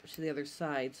flip to the other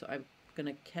side, so I'm going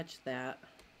to catch that.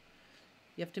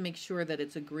 You have to make sure that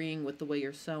it's agreeing with the way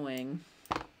you're sewing.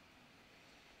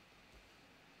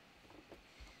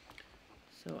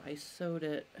 So I sewed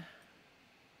it.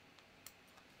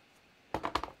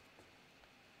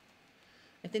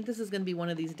 I think this is going to be one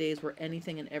of these days where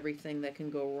anything and everything that can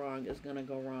go wrong is going to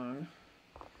go wrong.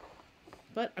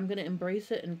 But I'm going to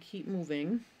embrace it and keep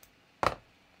moving. All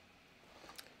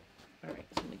right,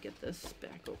 so let me get this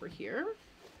back over here.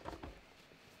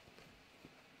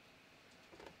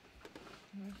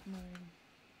 Where's my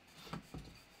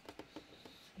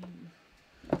seam?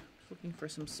 Just looking for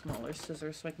some smaller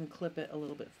scissors so I can clip it a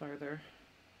little bit farther.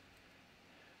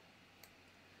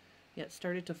 Yeah, it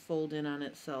started to fold in on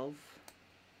itself.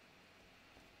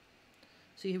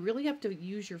 So you really have to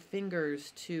use your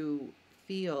fingers to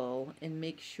feel and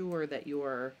make sure that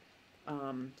your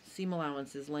seam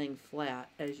allowance is laying flat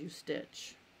as you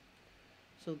stitch.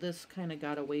 So this kind of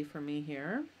got away from me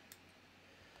here,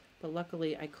 but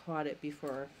luckily I caught it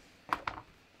before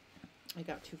I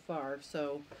got too far.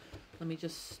 So let me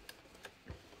just,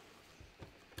 all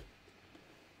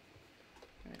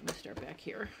right, let me start back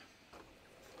here.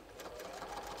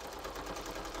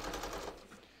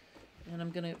 And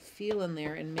I'm going to feel in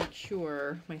there and make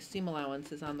sure my seam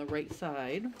allowance is on the right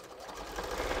side.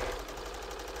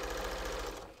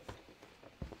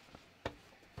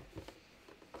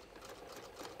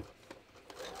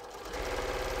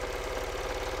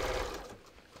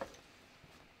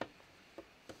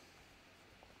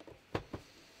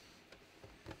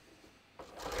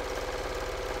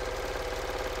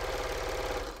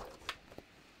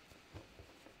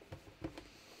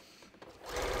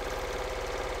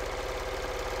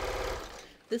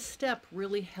 This step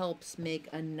really helps make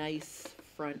a nice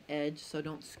front edge, so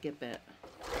don't skip it.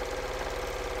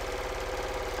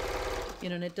 You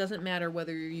know, and it doesn't matter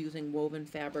whether you're using woven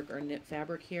fabric or knit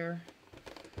fabric here.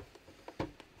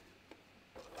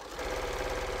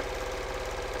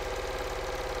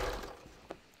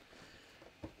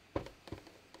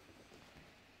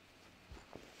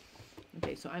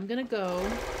 Okay, so I'm gonna go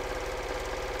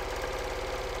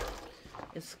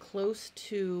as close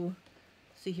to,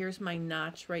 see, here's my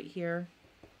notch right here.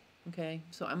 Okay,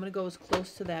 so I'm going to go as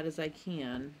close to that as I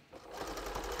can.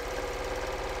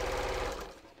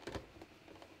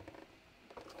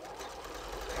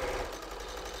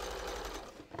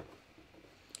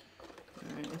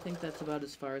 All right, I think that's about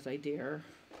as far as I dare.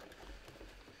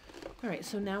 All right,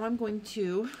 so now I'm going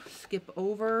to skip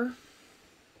over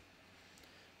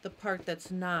the part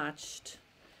that's notched,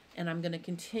 and I'm going to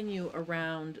continue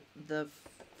around the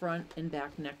front and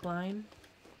back neckline.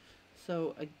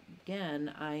 So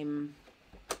again, I'm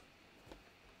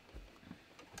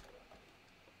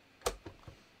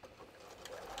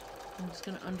just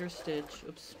going to understitch.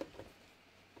 Oops.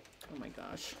 Oh my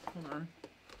gosh. Hold on.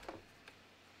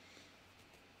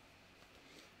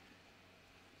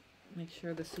 Make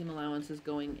sure the seam allowance is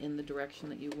going in the direction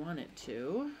that you want it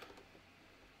to.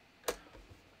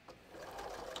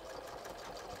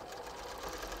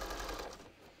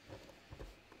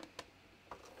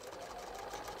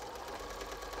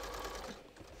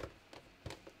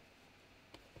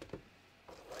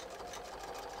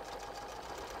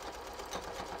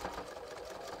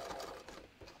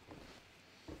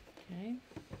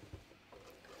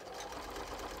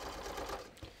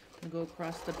 Go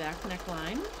across the back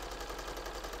neckline.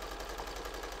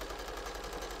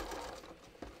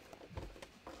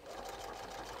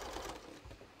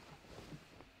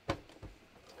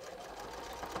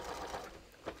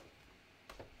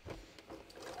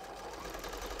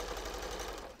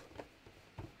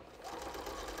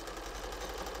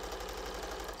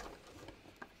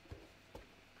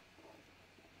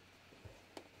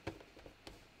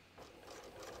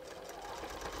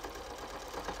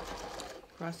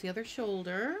 across the other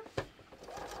shoulder.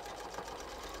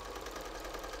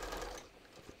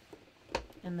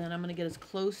 And then I'm going to get as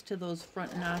close to those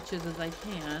front notches as I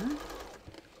can.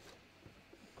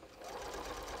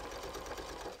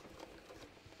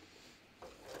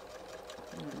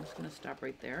 And I'm just going to stop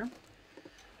right there.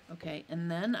 Okay, and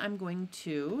then I'm going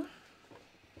to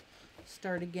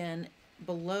start again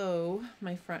below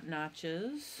my front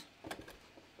notches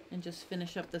and just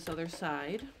finish up this other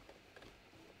side.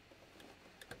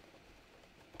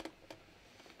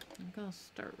 I think I'll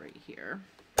start right here.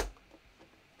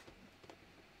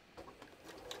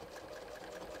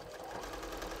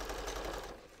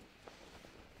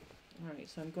 All right,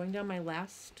 so I'm going down my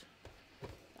last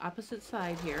opposite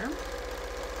side here.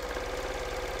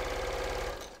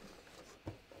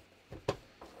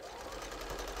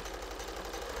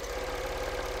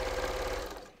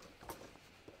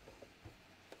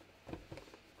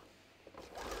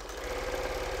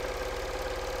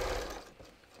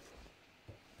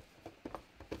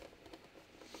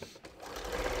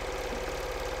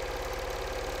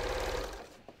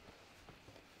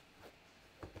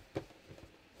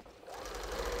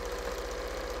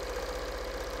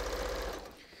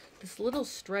 This little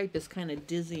stripe is kind of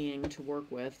dizzying to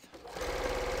work with.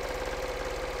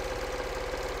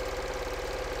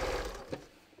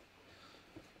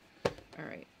 All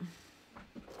right.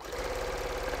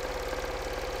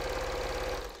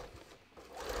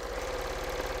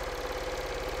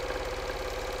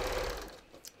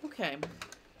 Okay,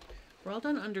 we're all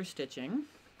done understitching.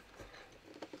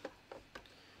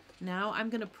 Now I'm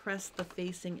going to press the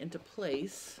facing into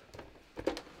place.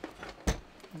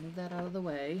 Move that out of the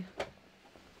way.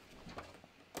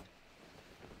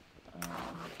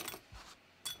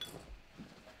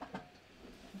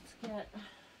 Let's get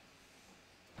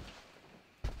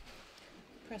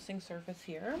pressing surface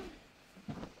here.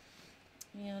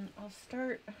 And I'll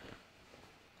start,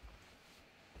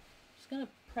 just going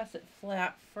to press it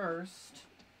flat first.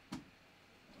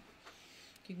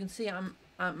 You can see I'm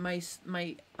my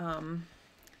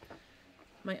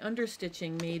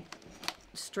understitching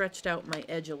stretched out my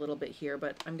edge a little bit here,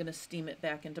 but I'm going to steam it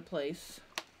back into place.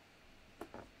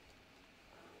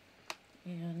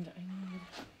 And I need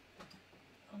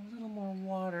a little more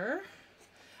water.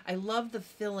 I love the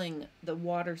filling, the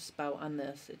water spout on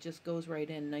this. It just goes right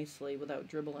in nicely without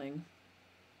dribbling.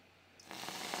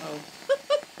 Oh,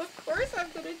 of course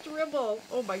I'm going to dribble.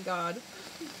 Oh my God.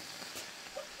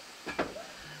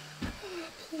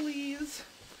 Please.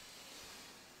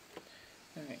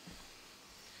 All right.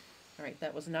 All right,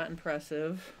 that was not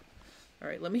impressive. All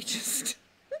right, let me just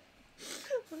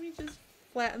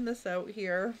flatten this out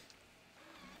here.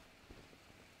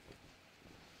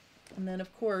 And then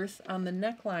of course on the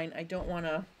neckline, I don't want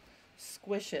to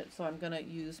squish it, so I'm going to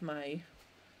use my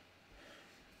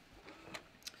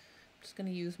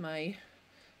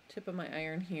tip of my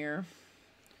iron here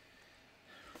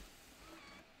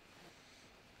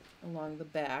along the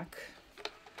back.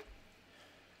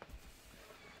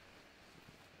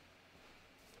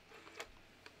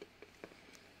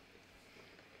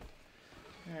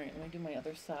 All right, let me do my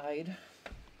other side.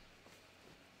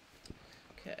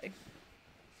 Okay.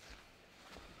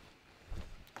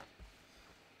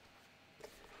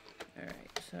 All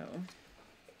right, so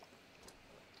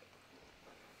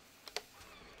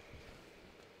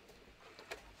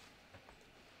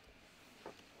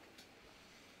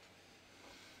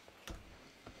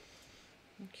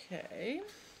okay,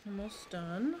 almost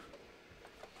done.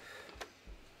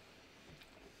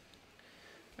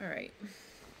 All right.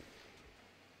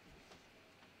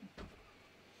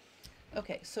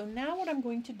 Okay, so now what I'm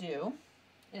going to do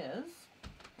is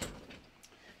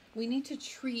we need to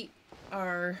treat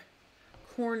our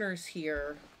corners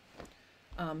here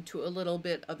to a little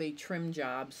bit of a trim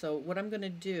job. So what I'm going to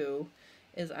do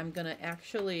is I'm going to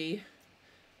actually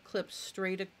clip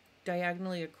straight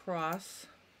diagonally across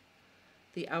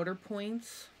the outer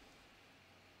points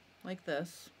like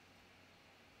this.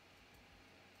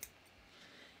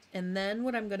 And then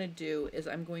what I'm going to do is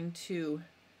I'm going to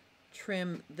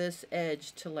trim this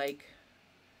edge to like,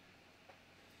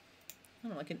 I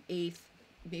don't know, like an eighth,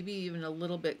 maybe even a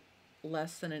little bit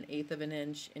less than an eighth of an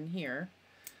inch in here.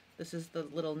 This is the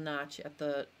little notch at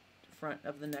the front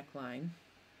of the neckline.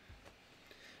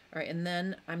 All right, and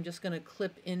then I'm just going to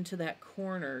clip into that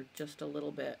corner just a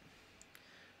little bit.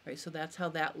 All right, so that's how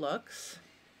that looks.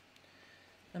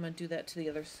 I'm going to do that to the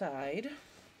other side.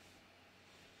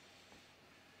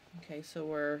 Okay, so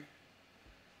we're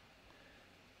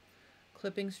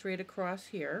clipping straight across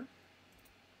here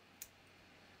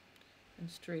and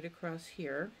straight across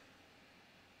here.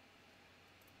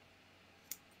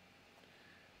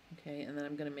 Okay, and then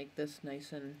I'm going to make this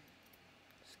nice and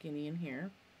skinny in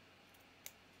here.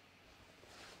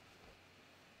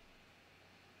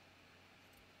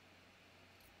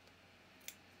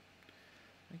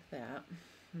 Like that.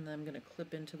 And then I'm going to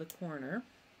clip into the corner.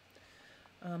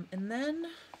 And then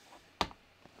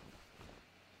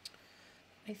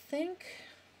I think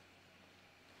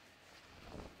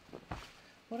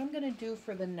what I'm going to do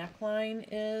for the neckline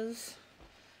is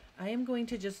I am going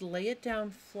to just lay it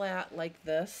down flat like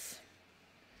this.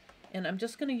 And I'm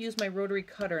just going to use my rotary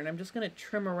cutter and I'm just going to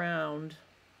trim around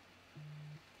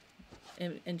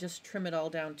and just trim it all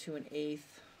down to 1/8.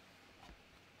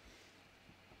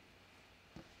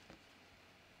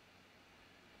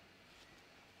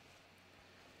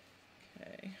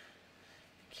 Okay. Be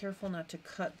careful not to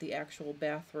cut the actual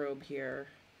bathrobe here.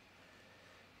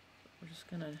 We're just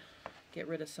going to get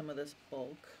rid of some of this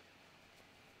bulk.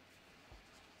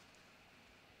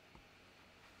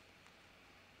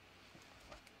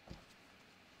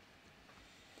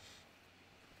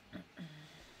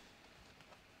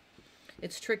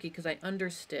 It's tricky because I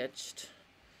understitched,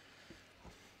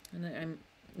 and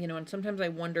and sometimes I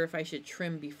wonder if I should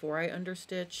trim before I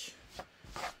understitch,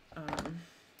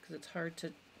 because it's hard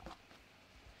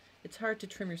to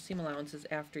trim your seam allowances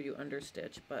after you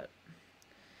understitch, but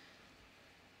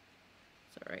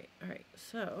it's all right. All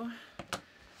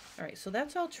right, so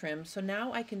that's all trimmed. So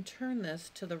now I can turn this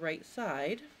to the right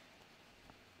side,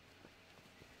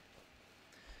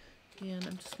 and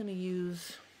I'm just going to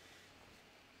use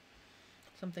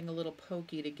something a little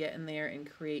pokey to get in there and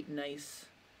create nice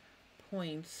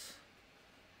points.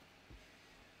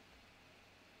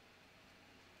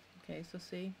 Okay, so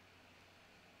see?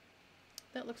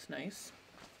 That looks nice.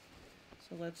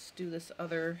 So let's do this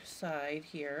other side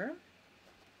here.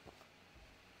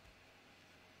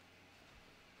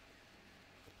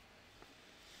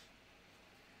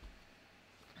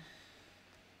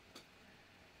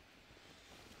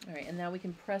 All right, and now we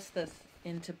can press this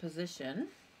into position.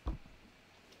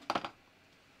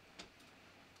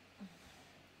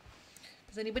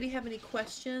 Does anybody have any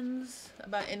questions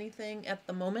about anything at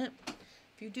the moment?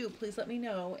 If you do, please let me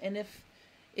know. And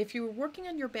if you're working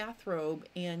on your bathrobe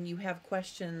and you have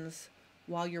questions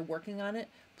while you're working on it,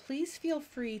 please feel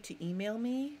free to email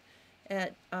me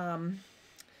at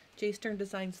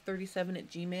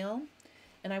jsterndesigns37@gmail.com,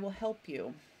 and I will help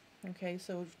you. Okay,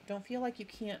 so don't feel like you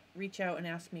can't reach out and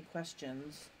ask me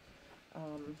questions.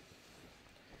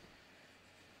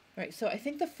 Right, so I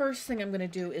think the first thing I'm going to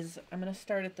do is I'm going to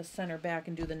start at the center back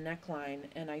and do the neckline,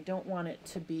 and I don't want it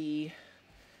to be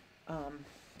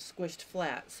squished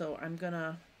flat, so I'm going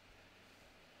to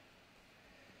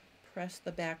press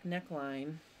the back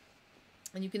neckline.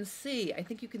 And you can see, I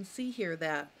think you can see here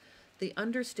that the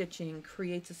understitching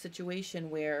creates a situation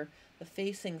where the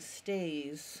facing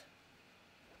stays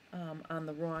on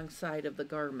the wrong side of the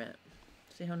garment.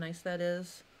 See how nice that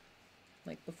is?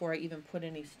 Like before I even put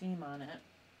any steam on it.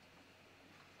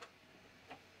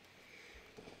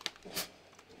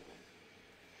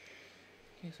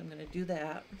 Okay, so I'm going to do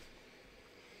that.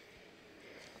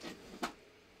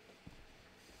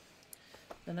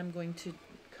 Then I'm going to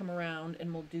come around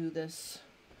and we'll do this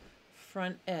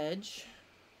front edge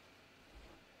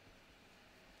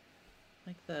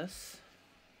like this.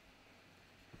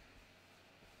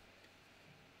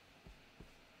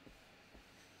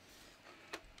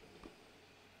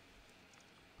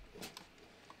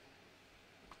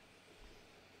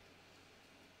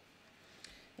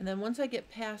 And then once I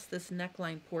get past this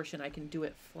neckline portion, I can do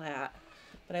it flat.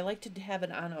 But I like to have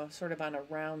it on a sort of on a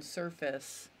round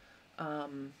surface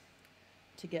to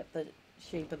get the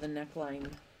shape of the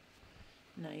neckline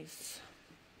nice.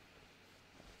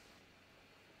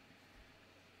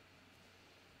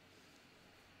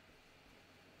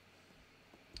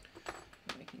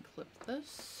 I can clip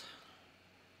this.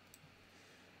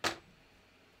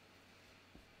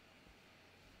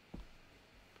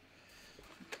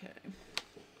 Okay.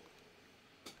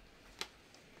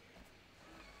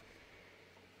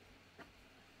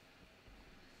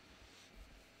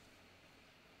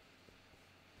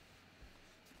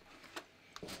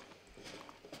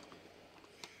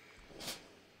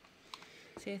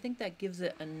 See, I think that gives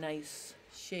it a nice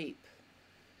shape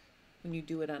when you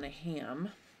do it on a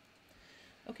ham.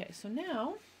 Okay, so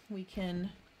now we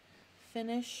can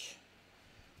finish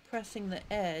pressing the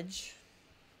edge.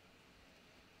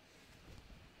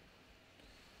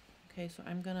 Okay, so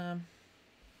I'm gonna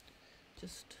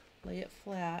just lay it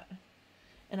flat,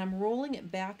 and I'm rolling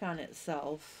it back on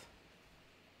itself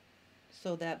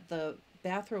so that the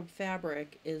bathrobe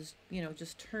fabric is,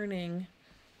 just turning,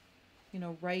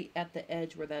 right at the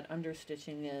edge where that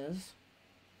understitching is.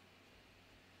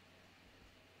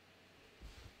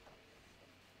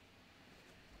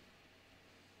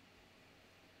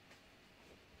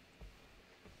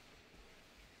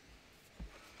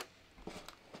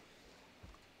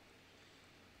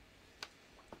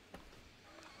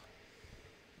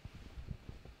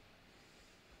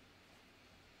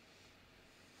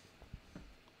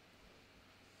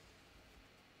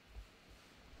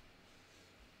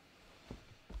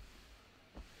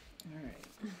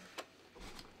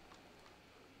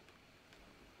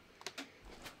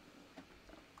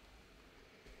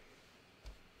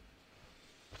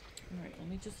 All right, let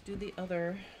me just do the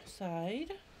other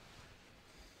side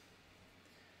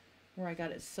where I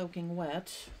got it soaking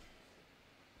wet.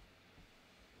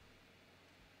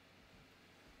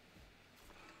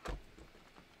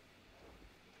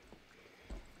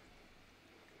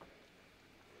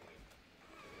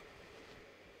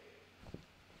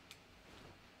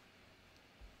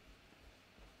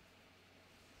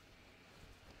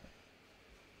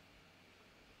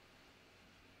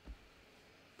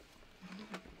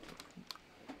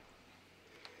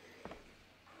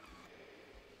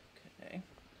 Okay.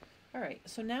 All right,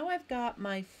 so now I've got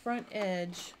my front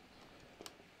edge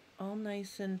all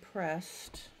nice and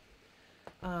pressed.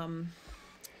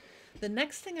 The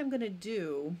next thing I'm going to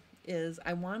do is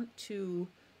I want to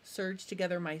serge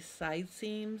together my side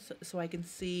seams so I can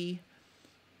see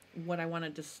what I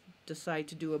want to decide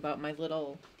to do about my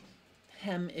little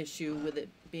hem issue with it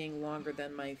being longer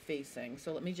than my facing.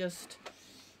 So let me just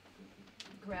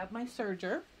grab my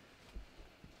serger.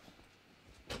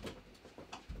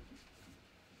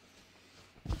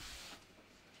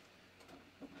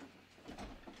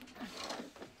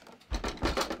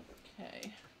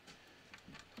 Okay.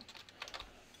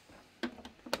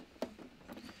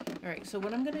 All right, so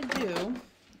what I'm going to do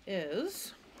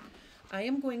is I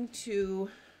am going to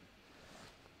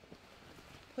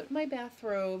put my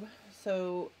bathrobe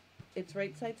so it's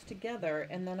right sides together,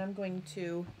 and then I'm going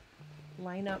to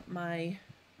line up my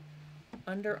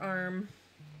underarm,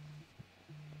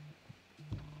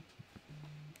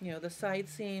 you know, the side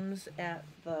seams at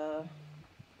the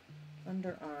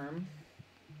underarm.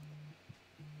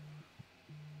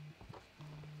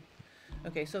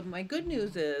 Okay, so my good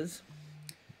news is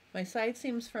my side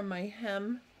seams from my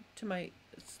hem to my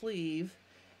sleeve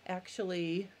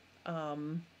actually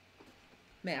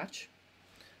match.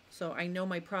 So I know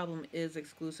my problem is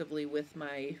exclusively with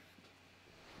my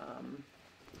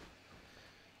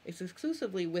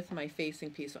facing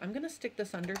piece. So I'm going to stick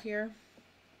this under here,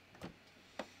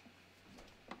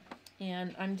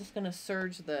 and I'm just going to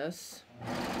serge this.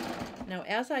 Now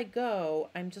as I go,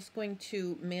 I'm just going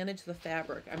to manage the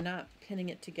fabric. I'm not pinning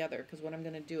it together, because what I'm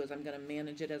going to do is I'm going to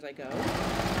manage it as I go.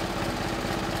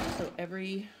 So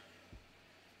every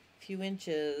few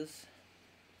inches,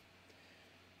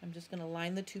 I'm just going to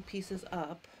line the two pieces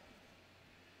up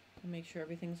and make sure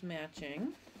everything's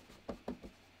matching.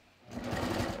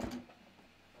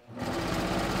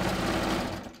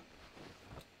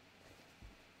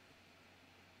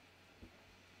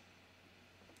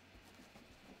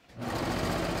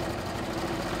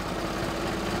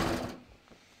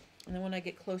 And then when I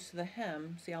get close to the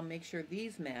hem, see, I'll make sure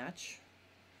these match.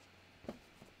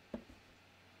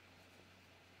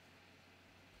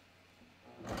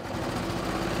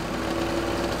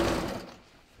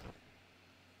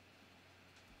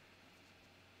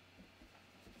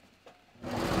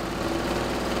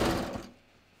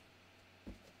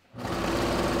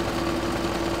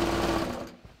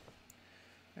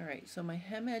 All right, so my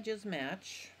hem edges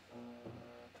match.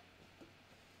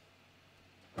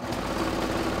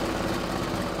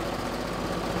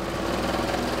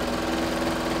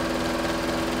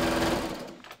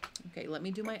 Okay, let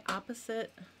me do my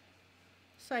opposite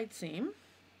side seam.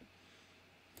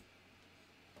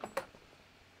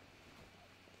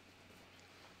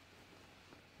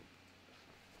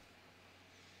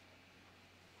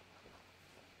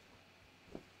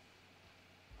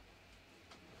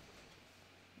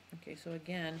 Okay, so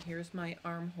again, here's my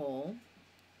armhole.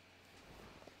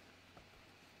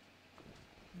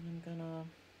 And I'm gonna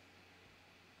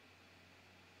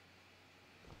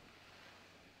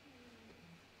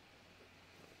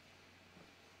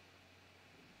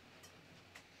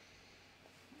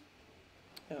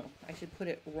I should put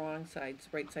it wrong sides,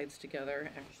 right sides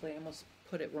together. Actually, I almost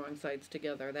put it wrong sides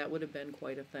together. That would have been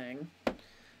quite a thing.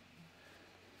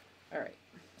 All right,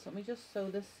 so let me just sew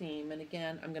this seam, and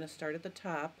again, I'm going to start at the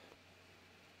top.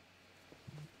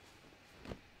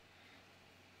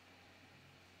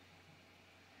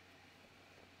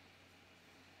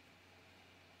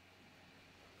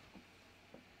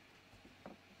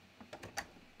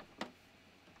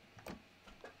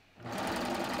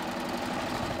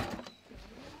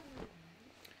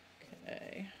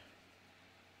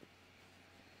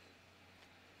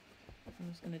 I'm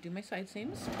just going to do my side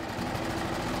seams.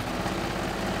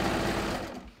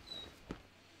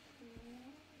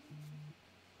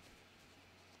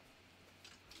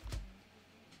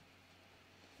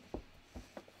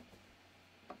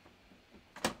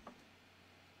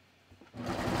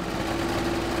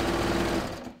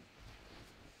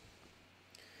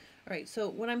 All right, so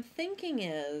what I'm thinking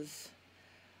is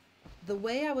the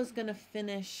way I was going to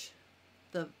finish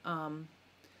the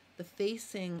the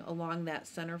facing along that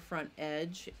center front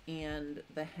edge and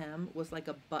the hem was like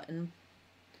a button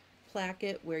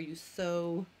placket where you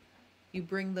sew, you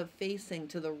bring the facing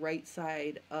to the right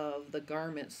side of the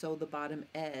garment, sew the bottom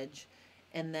edge,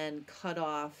 and then cut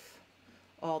off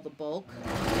all the bulk.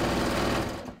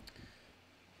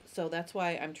 So that's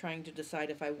why I'm trying to decide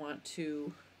if I want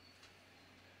to,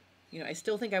 you know, I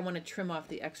still think I want to trim off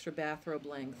the extra bathrobe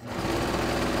length.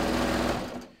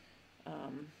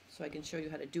 So I can show you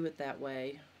how to do it that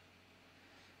way,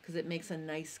 because it makes a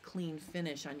nice clean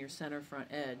finish on your center front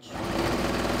edge.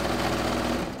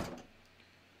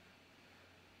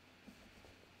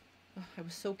 Oh, I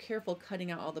was so careful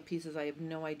cutting out all the pieces. I have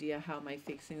no idea how my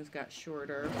facings got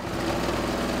shorter.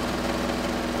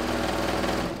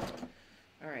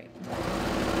 All right.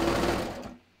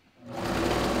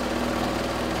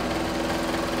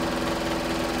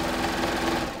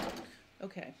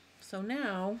 Okay, so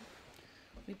now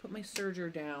let me put my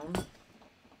serger down.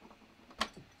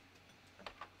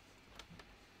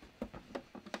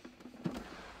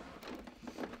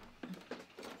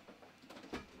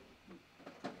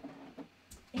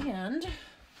 And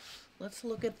let's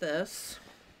look at this.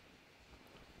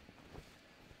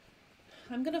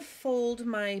 I'm going to fold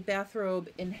my bathrobe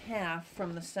in half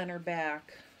from the center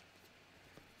back.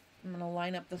 I'm going to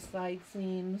line up the side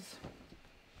seams.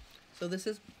 So this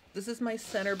is my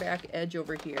center back edge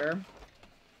over here.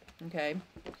 Okay.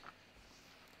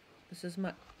 This is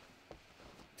my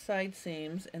side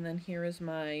seams, and then here is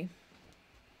my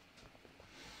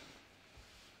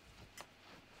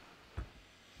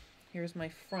here's my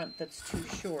front that's too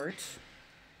short.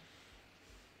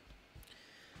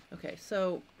 Okay,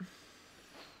 so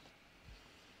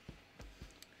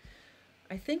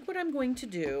I think what I'm going to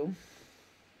do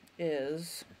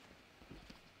is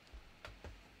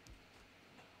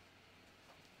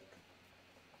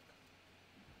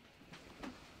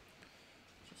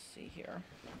just see here.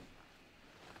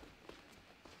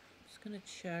 I'm just going to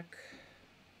check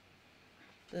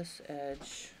this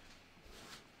edge.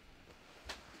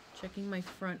 Checking my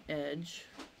front edge.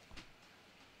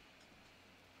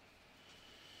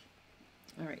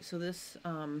 All right, so this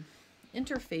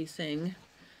interfacing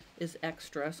is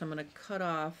extra, so I'm going to cut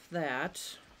off that.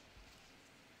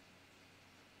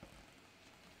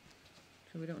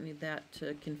 So we don't need that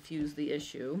to confuse the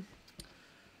issue.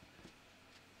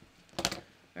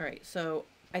 All right, so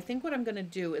I think what I'm going to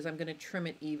do is I'm going to trim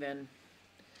it even,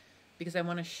 because I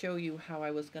want to show you how I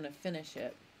was going to finish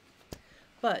it.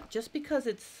 But just because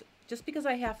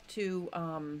I have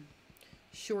to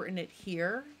shorten it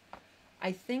here,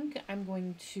 I think I'm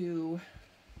going to,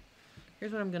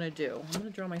 here's what I'm going to do. I'm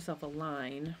going to draw myself a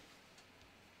line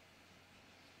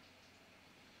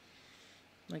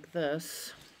like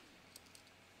this.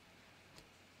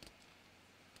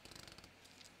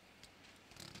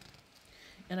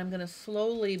 And I'm going to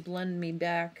slowly blend me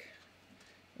back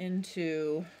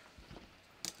into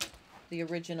the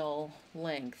original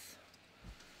length.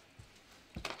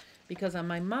 Because on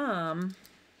my mom,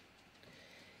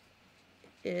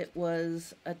 it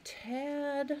was a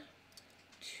tad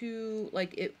too,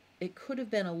 like it could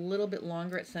have been a little bit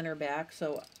longer at center back,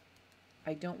 so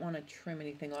I don't want to trim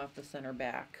anything off the center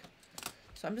back.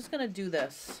 So I'm just going to do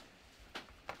this.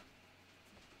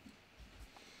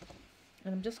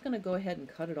 And I'm just going to go ahead and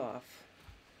cut it off.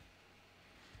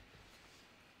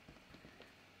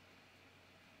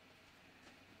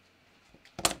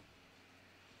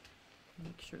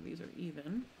 Make sure these are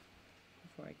even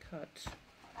before I cut.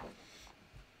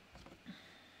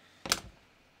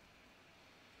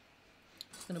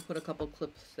 Just going to put a couple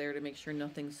clips there to make sure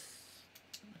nothing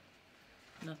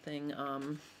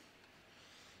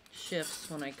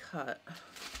shifts when I cut.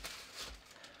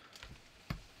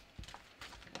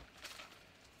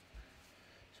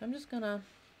 So I'm just going to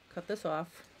cut this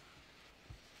off.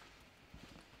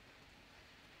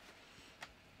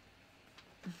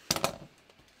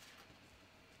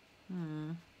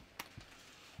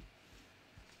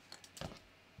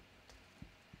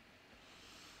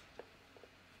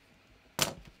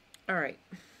 All right,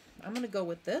 I'm going to go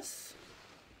with this.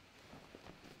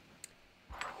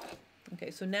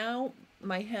 Okay, so now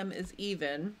my hem is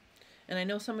even, and I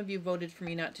know some of you voted for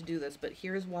me not to do this, but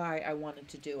here's why I wanted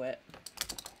to do it.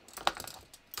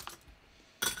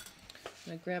 I'm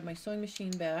going to grab my sewing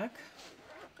machine back.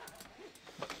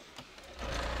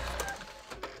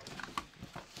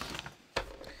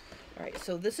 All right,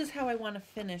 so this is how I want to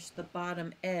finish the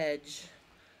bottom edge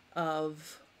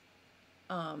of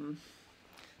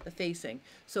the facing.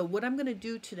 So what I'm going to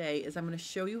do today is I'm going to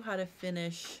show you how to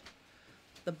finish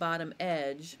the bottom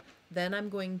edge. Then I'm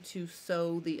going to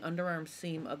sew the underarm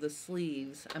seam of the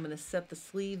sleeves. I'm going to set the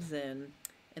sleeves in,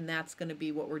 and that's going to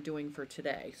be what we're doing for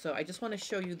today. So I just want to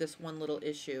show you this one little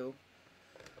issue.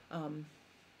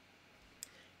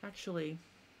 Actually,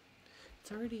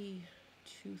 it's already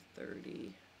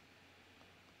 2:30.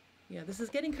 Yeah, this is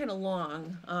getting kind of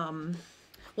long.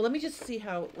 Well, let me just see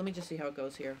how it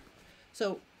goes here.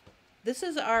 So this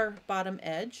is our bottom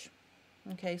edge.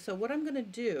 Okay, so what I'm going to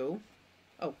do,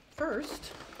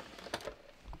 first,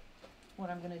 what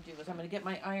I'm going to do is I'm going to get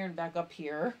my iron back up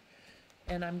here,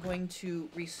 and I'm going to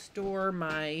restore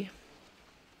my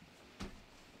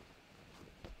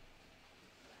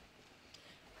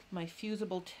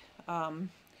fusible,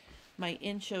 my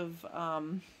inch of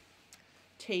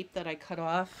tape that I cut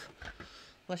off.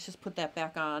 Let's just put that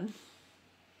back on.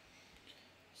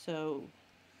 So I'm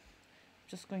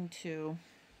just going to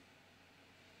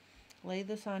lay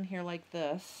this on here like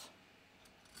this,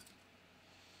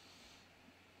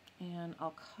 and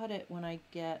I'll cut it when I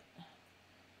get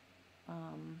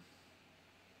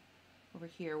over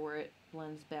here where it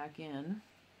blends back in.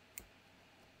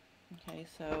 Okay,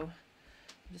 so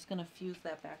I'm just going to fuse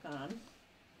that back on.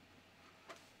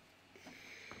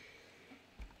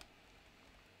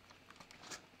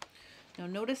 Now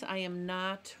notice I am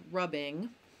not rubbing.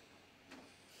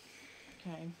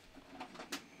 Okay.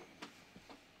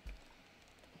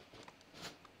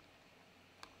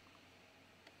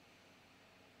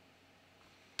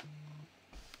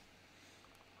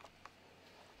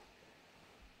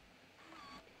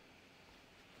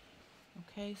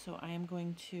 Okay, so I am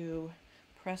going to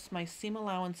press my seam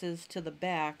allowances to the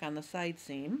back on the side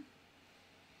seam.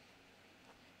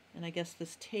 And I guess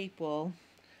this tape will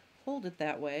hold it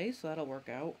that way, so that'll work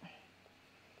out.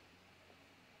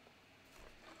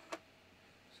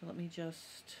 So let me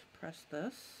just press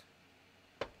this.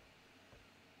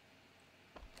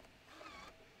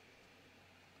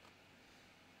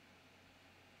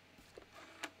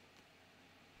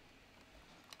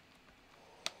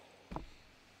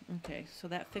 Okay, so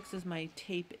that fixes my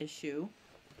tape issue.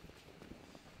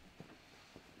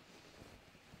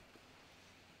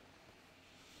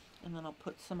 And then I'll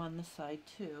put some on this side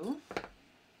too.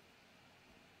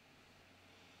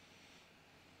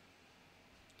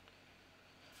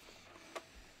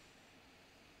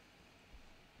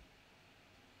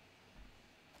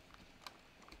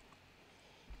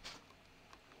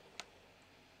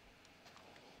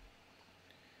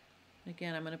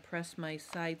 Again, I'm going to press my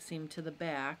side seam to the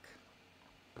back.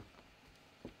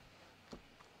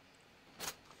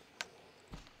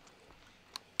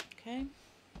 Okay.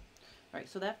 All right,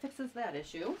 so that fixes that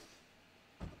issue.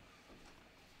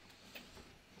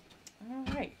 All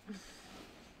right.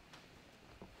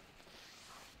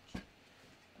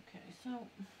 Okay, all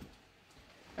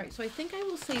right, so I think I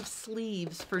will save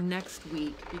sleeves for next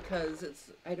week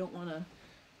because I don't want to,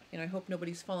 I hope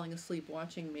nobody's falling asleep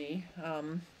watching me.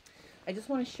 I just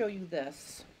want to show you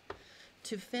this.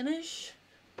 To finish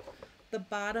the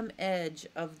bottom edge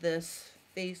of this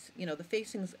face, the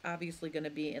facing's obviously going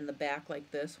to be in the back like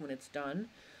this when it's done.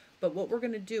 But what we're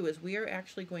going to do is we are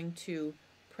actually going to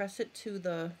press it to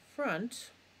the front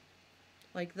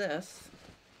like this.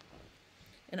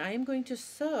 And I am going to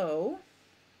sew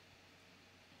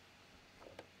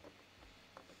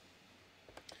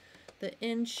the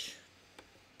inch.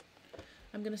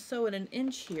 I'm going to sew it an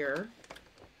inch here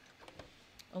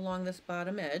along this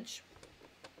bottom edge.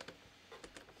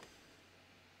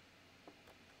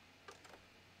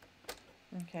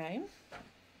 Okay.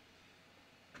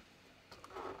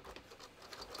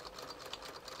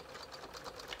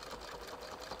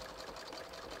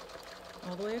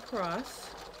 All the way across.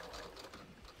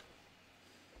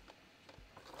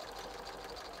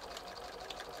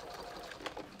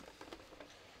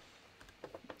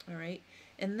 All right.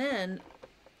 And then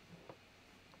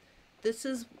this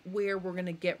is where we're going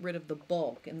to get rid of the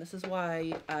bulk, and this is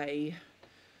why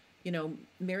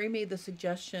Mary made the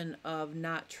suggestion of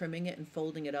not trimming it and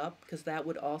folding it up, because that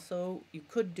would also, you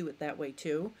could do it that way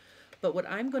too. But what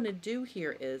I'm going to do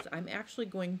here is I'm actually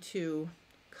going to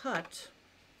cut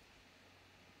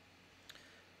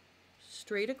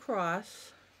straight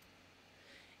across,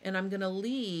 and I'm going to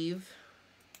leave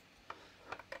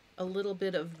a little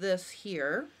bit of this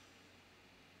here.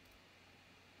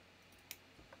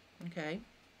 Okay,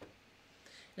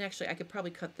 and actually I could probably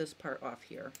cut this part off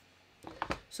here.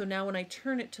 So now when I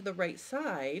turn it to the right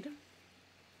side,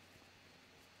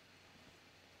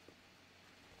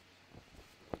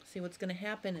 see what's going to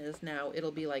happen is now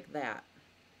it'll be like that.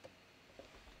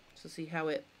 So see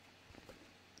how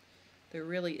there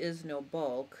really is no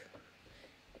bulk,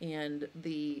 and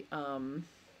the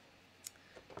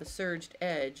serged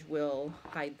edge will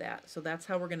hide that. So that's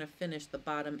how we're going to finish the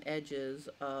bottom edges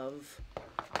of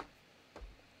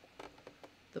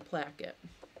placket.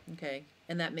 Okay,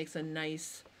 and that makes a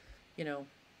nice, you know,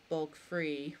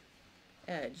 bulk-free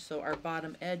edge. So our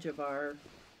bottom edge of our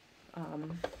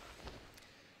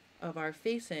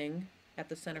facing at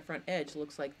the center front edge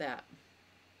looks like that.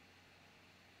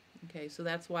 Okay, so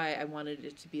that's why I wanted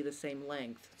it to be the same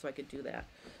length, so I could do that.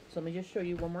 So let me just show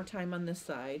you one more time on this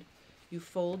side. You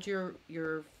fold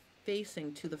your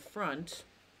facing to the front.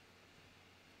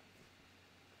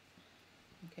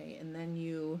 Okay, and then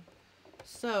you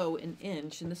sew an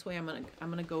inch, and this way I'm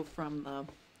gonna go from the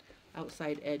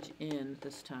outside edge in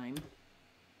this time.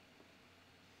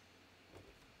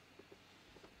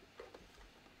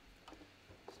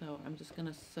 So I'm just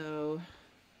gonna sew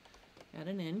at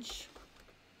an inch.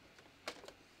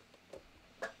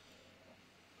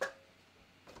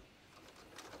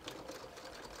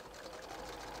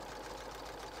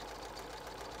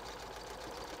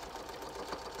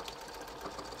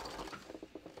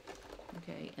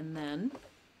 Okay, and then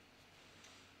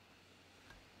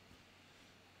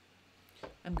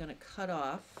I'm going to cut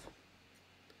off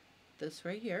this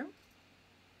right here,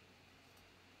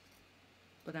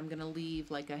 but I'm going to leave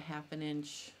like a ½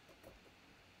 inch,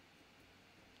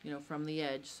 you know, from the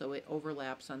edge so it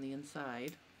overlaps on the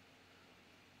inside.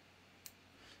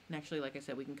 And actually, like I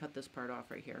said, we can cut this part off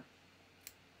right here.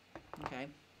 Okay,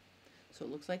 so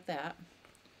it looks like that.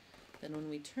 Then when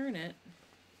we turn it,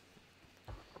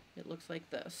 it looks like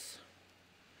this.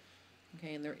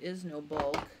 Okay, and there is no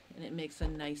bulk, and it makes a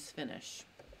nice finish.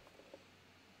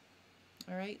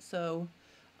 All right, so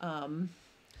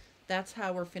that's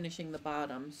how we're finishing the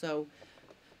bottom. So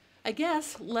I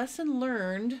guess lesson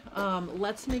learned,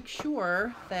 let's make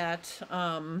sure that,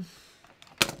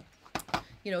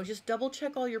 you know, just double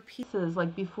check all your pieces.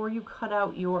 Like before you cut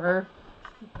out your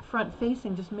front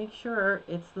facing, just make sure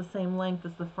it's the same length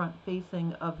as the front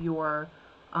facing of your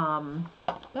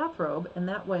bathrobe, and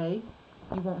that way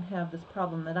you won't have this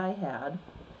problem that I had.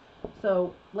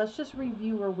 So let's just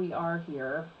review where we are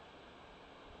here.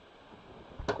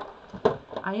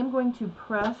 I am going to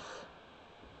press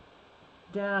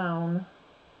down,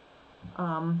 you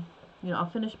know, I'll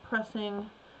finish pressing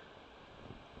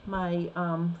my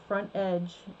front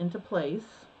edge into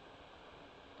place.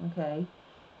 Okay,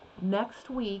 next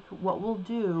week what we'll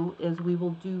do is we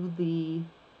will do the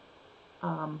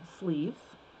sleeves.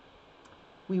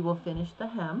 We will finish the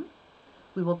hem.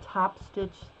 We will top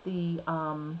stitch the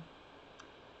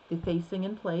facing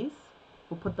in place.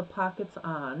 We'll put the pockets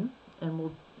on,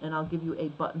 and I'll give you a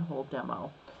buttonhole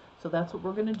demo. So that's what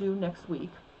we're going to do next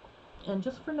week. And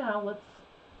just for now,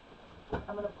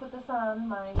 I'm going to put this on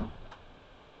my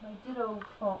ditto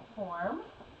form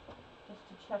just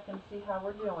to check and see how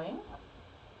we're doing.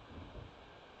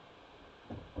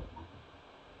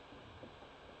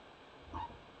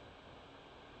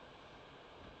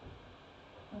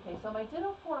 Okay, so my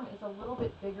ditto form is a little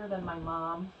bit bigger than my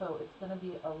mom, so it's going to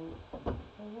be a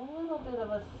little bit of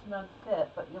a snug fit,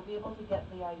 but you'll be able to get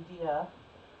the idea.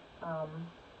 I'll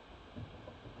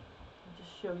just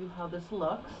show you how this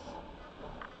looks.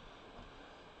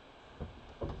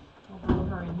 I'll bring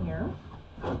her in here.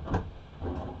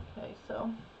 Okay, so.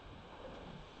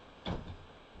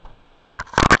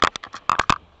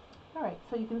 Alright,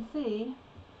 so you can see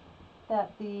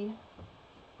that the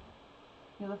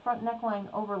front neckline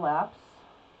overlaps.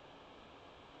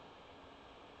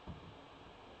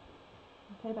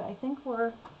 Okay, but I think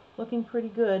we're looking pretty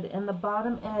good, and the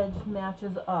bottom edge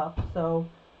matches up, so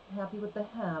I'm happy with the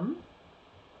hem.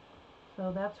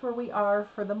 So that's where we are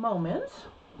for the moment.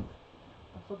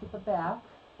 Let's look at the back.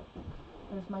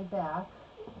 There's my back.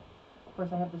 Of course,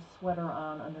 I have this sweater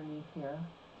on underneath here,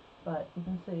 but you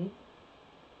can see.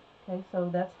 Okay, so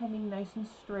that's hanging nice and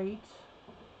straight.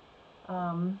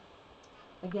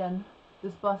 Again,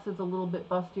 this bust is a little bit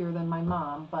bustier than my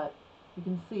mom, but you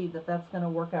can see that that's going to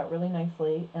work out really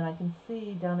nicely. And I can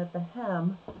see down at the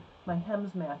hem, my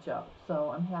hems match up,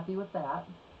 so I'm happy with that.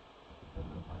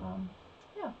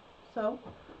 Yeah, so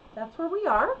that's where we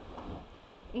are.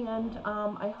 And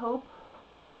I hope,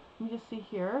 let me just see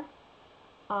here.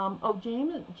 Oh,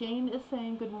 Jane is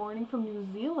saying good morning from New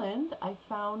Zealand. I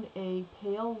found a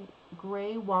pale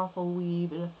gray waffle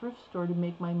weave at a thrift store to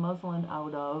make my muslin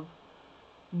out of.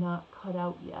 Not cut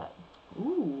out yet.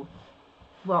 Ooh.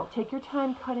 Well, take your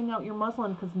time cutting out your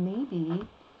muslin, because maybe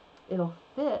it'll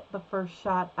fit the first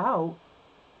shot out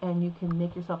and you can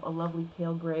make yourself a lovely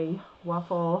pale gray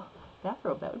waffle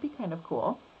bathrobe. That would be kind of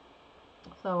cool.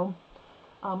 So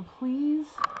please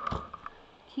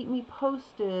keep me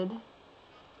posted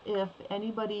if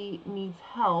anybody needs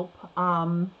help.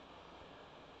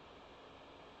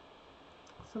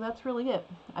 So that's really it.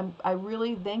 I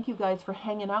really thank you guys for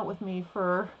hanging out with me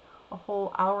for a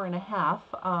whole hour and a half.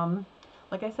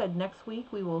 Like I said, next week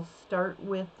we will start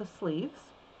with the sleeves,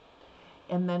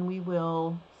 and then we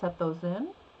will set those in.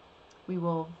 We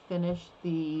will finish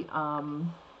the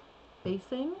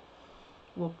basing.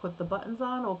 We'll put the buttons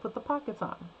on. We'll put the pockets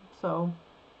on. So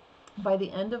by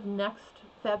the end of next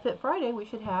Fab Fit Friday, we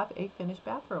should have a finished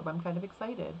bathrobe. I'm kind of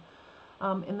excited.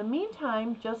 In the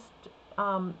meantime, just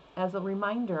as a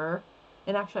reminder,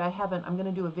 and actually I haven't, I'm going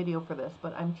to do a video for this,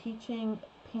 but I'm teaching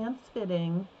pants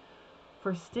fitting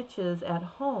for stitches at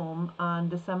home on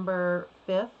December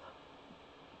 5th,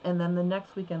 and then the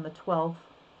next weekend, the 12th,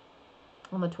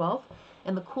 on the 12th.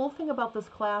 And the cool thing about this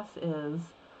class is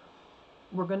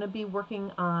we're going to be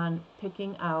working on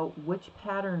picking out which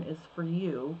pattern is for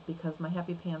you, because my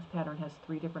Happy Pants pattern has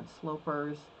 3 different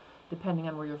slopers depending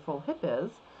on where your full hip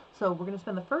is. So we're going to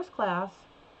spend the first class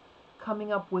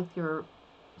coming up with your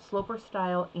sloper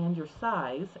style and your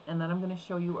size, and then I'm going to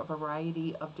show you a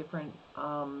variety of different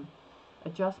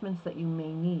adjustments that you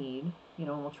may need, and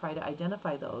we'll try to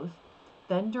identify those.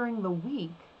 Then during the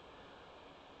week,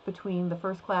 between the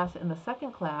first class and the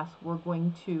second class, we're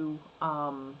going to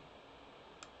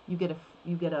you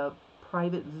get a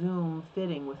private Zoom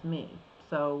fitting with me.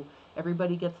 So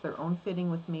everybody gets their own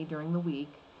fitting with me during the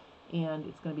week, and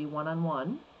it's going to be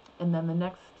one-on-one. And then the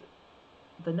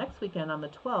next weekend on the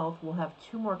 12th, we'll have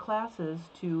 2 more classes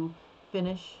to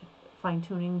finish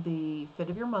fine-tuning the fit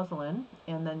of your muslin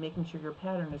and then making sure your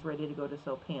pattern is ready to go to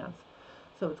sew pants.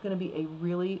 So it's going to be a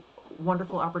really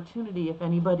wonderful opportunity if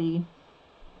anybody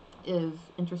is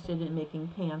interested in making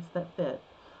pants that fit.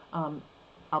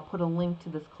 I'll put a link to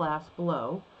this class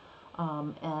below,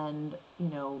 and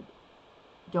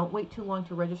don't wait too long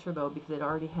to register though, because it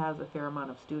already has a fair amount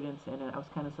of students in it. I was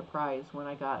kind of surprised when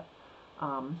I got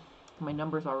my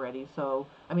numbers already. So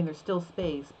I mean, there's still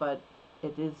space, but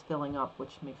it is filling up,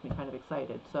 which makes me kind of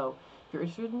excited. So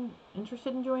if you're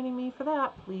interested in joining me for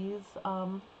that, please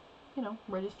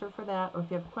register for that, or if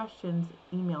you have questions,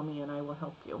 email me and I will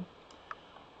help you.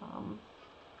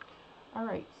 All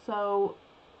right,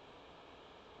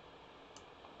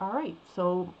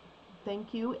 so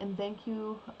thank you, and thank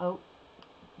you. Oh,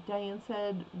 Diane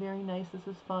said, very nice, this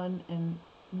is fun. And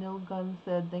Nilgun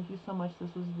said, thank you so much,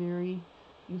 this was very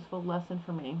useful lesson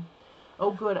for me. Oh,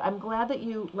 good. I'm glad that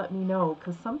you let me know,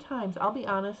 because sometimes, I'll be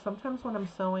honest, sometimes when I'm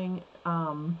sewing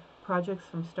projects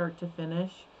from start to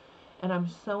finish, and I'm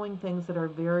sewing things that are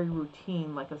very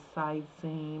routine, like a side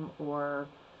seam, or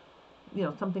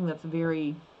something that's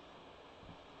very,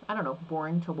 I don't know,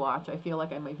 boring to watch. I feel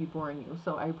like I might be boring you,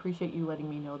 so I appreciate you letting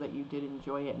me know that you did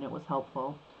enjoy it and it was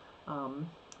helpful.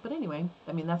 But anyway,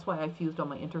 I mean, that's why I fused all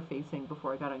my interfacing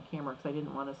before I got on camera, because I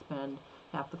didn't want to spend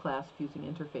half the class fusing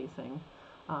interfacing.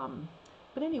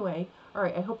 But anyway, all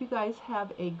right, I hope you guys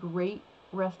have a great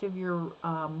rest of your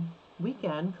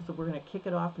weekend, because we're going to kick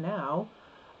it off now.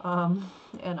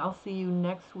 And I'll see you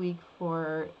next week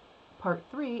for part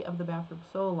 3 of the Bathrobe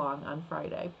Sew Along on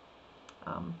Friday.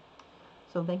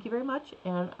 So thank you very much,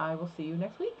 and I will see you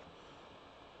next week.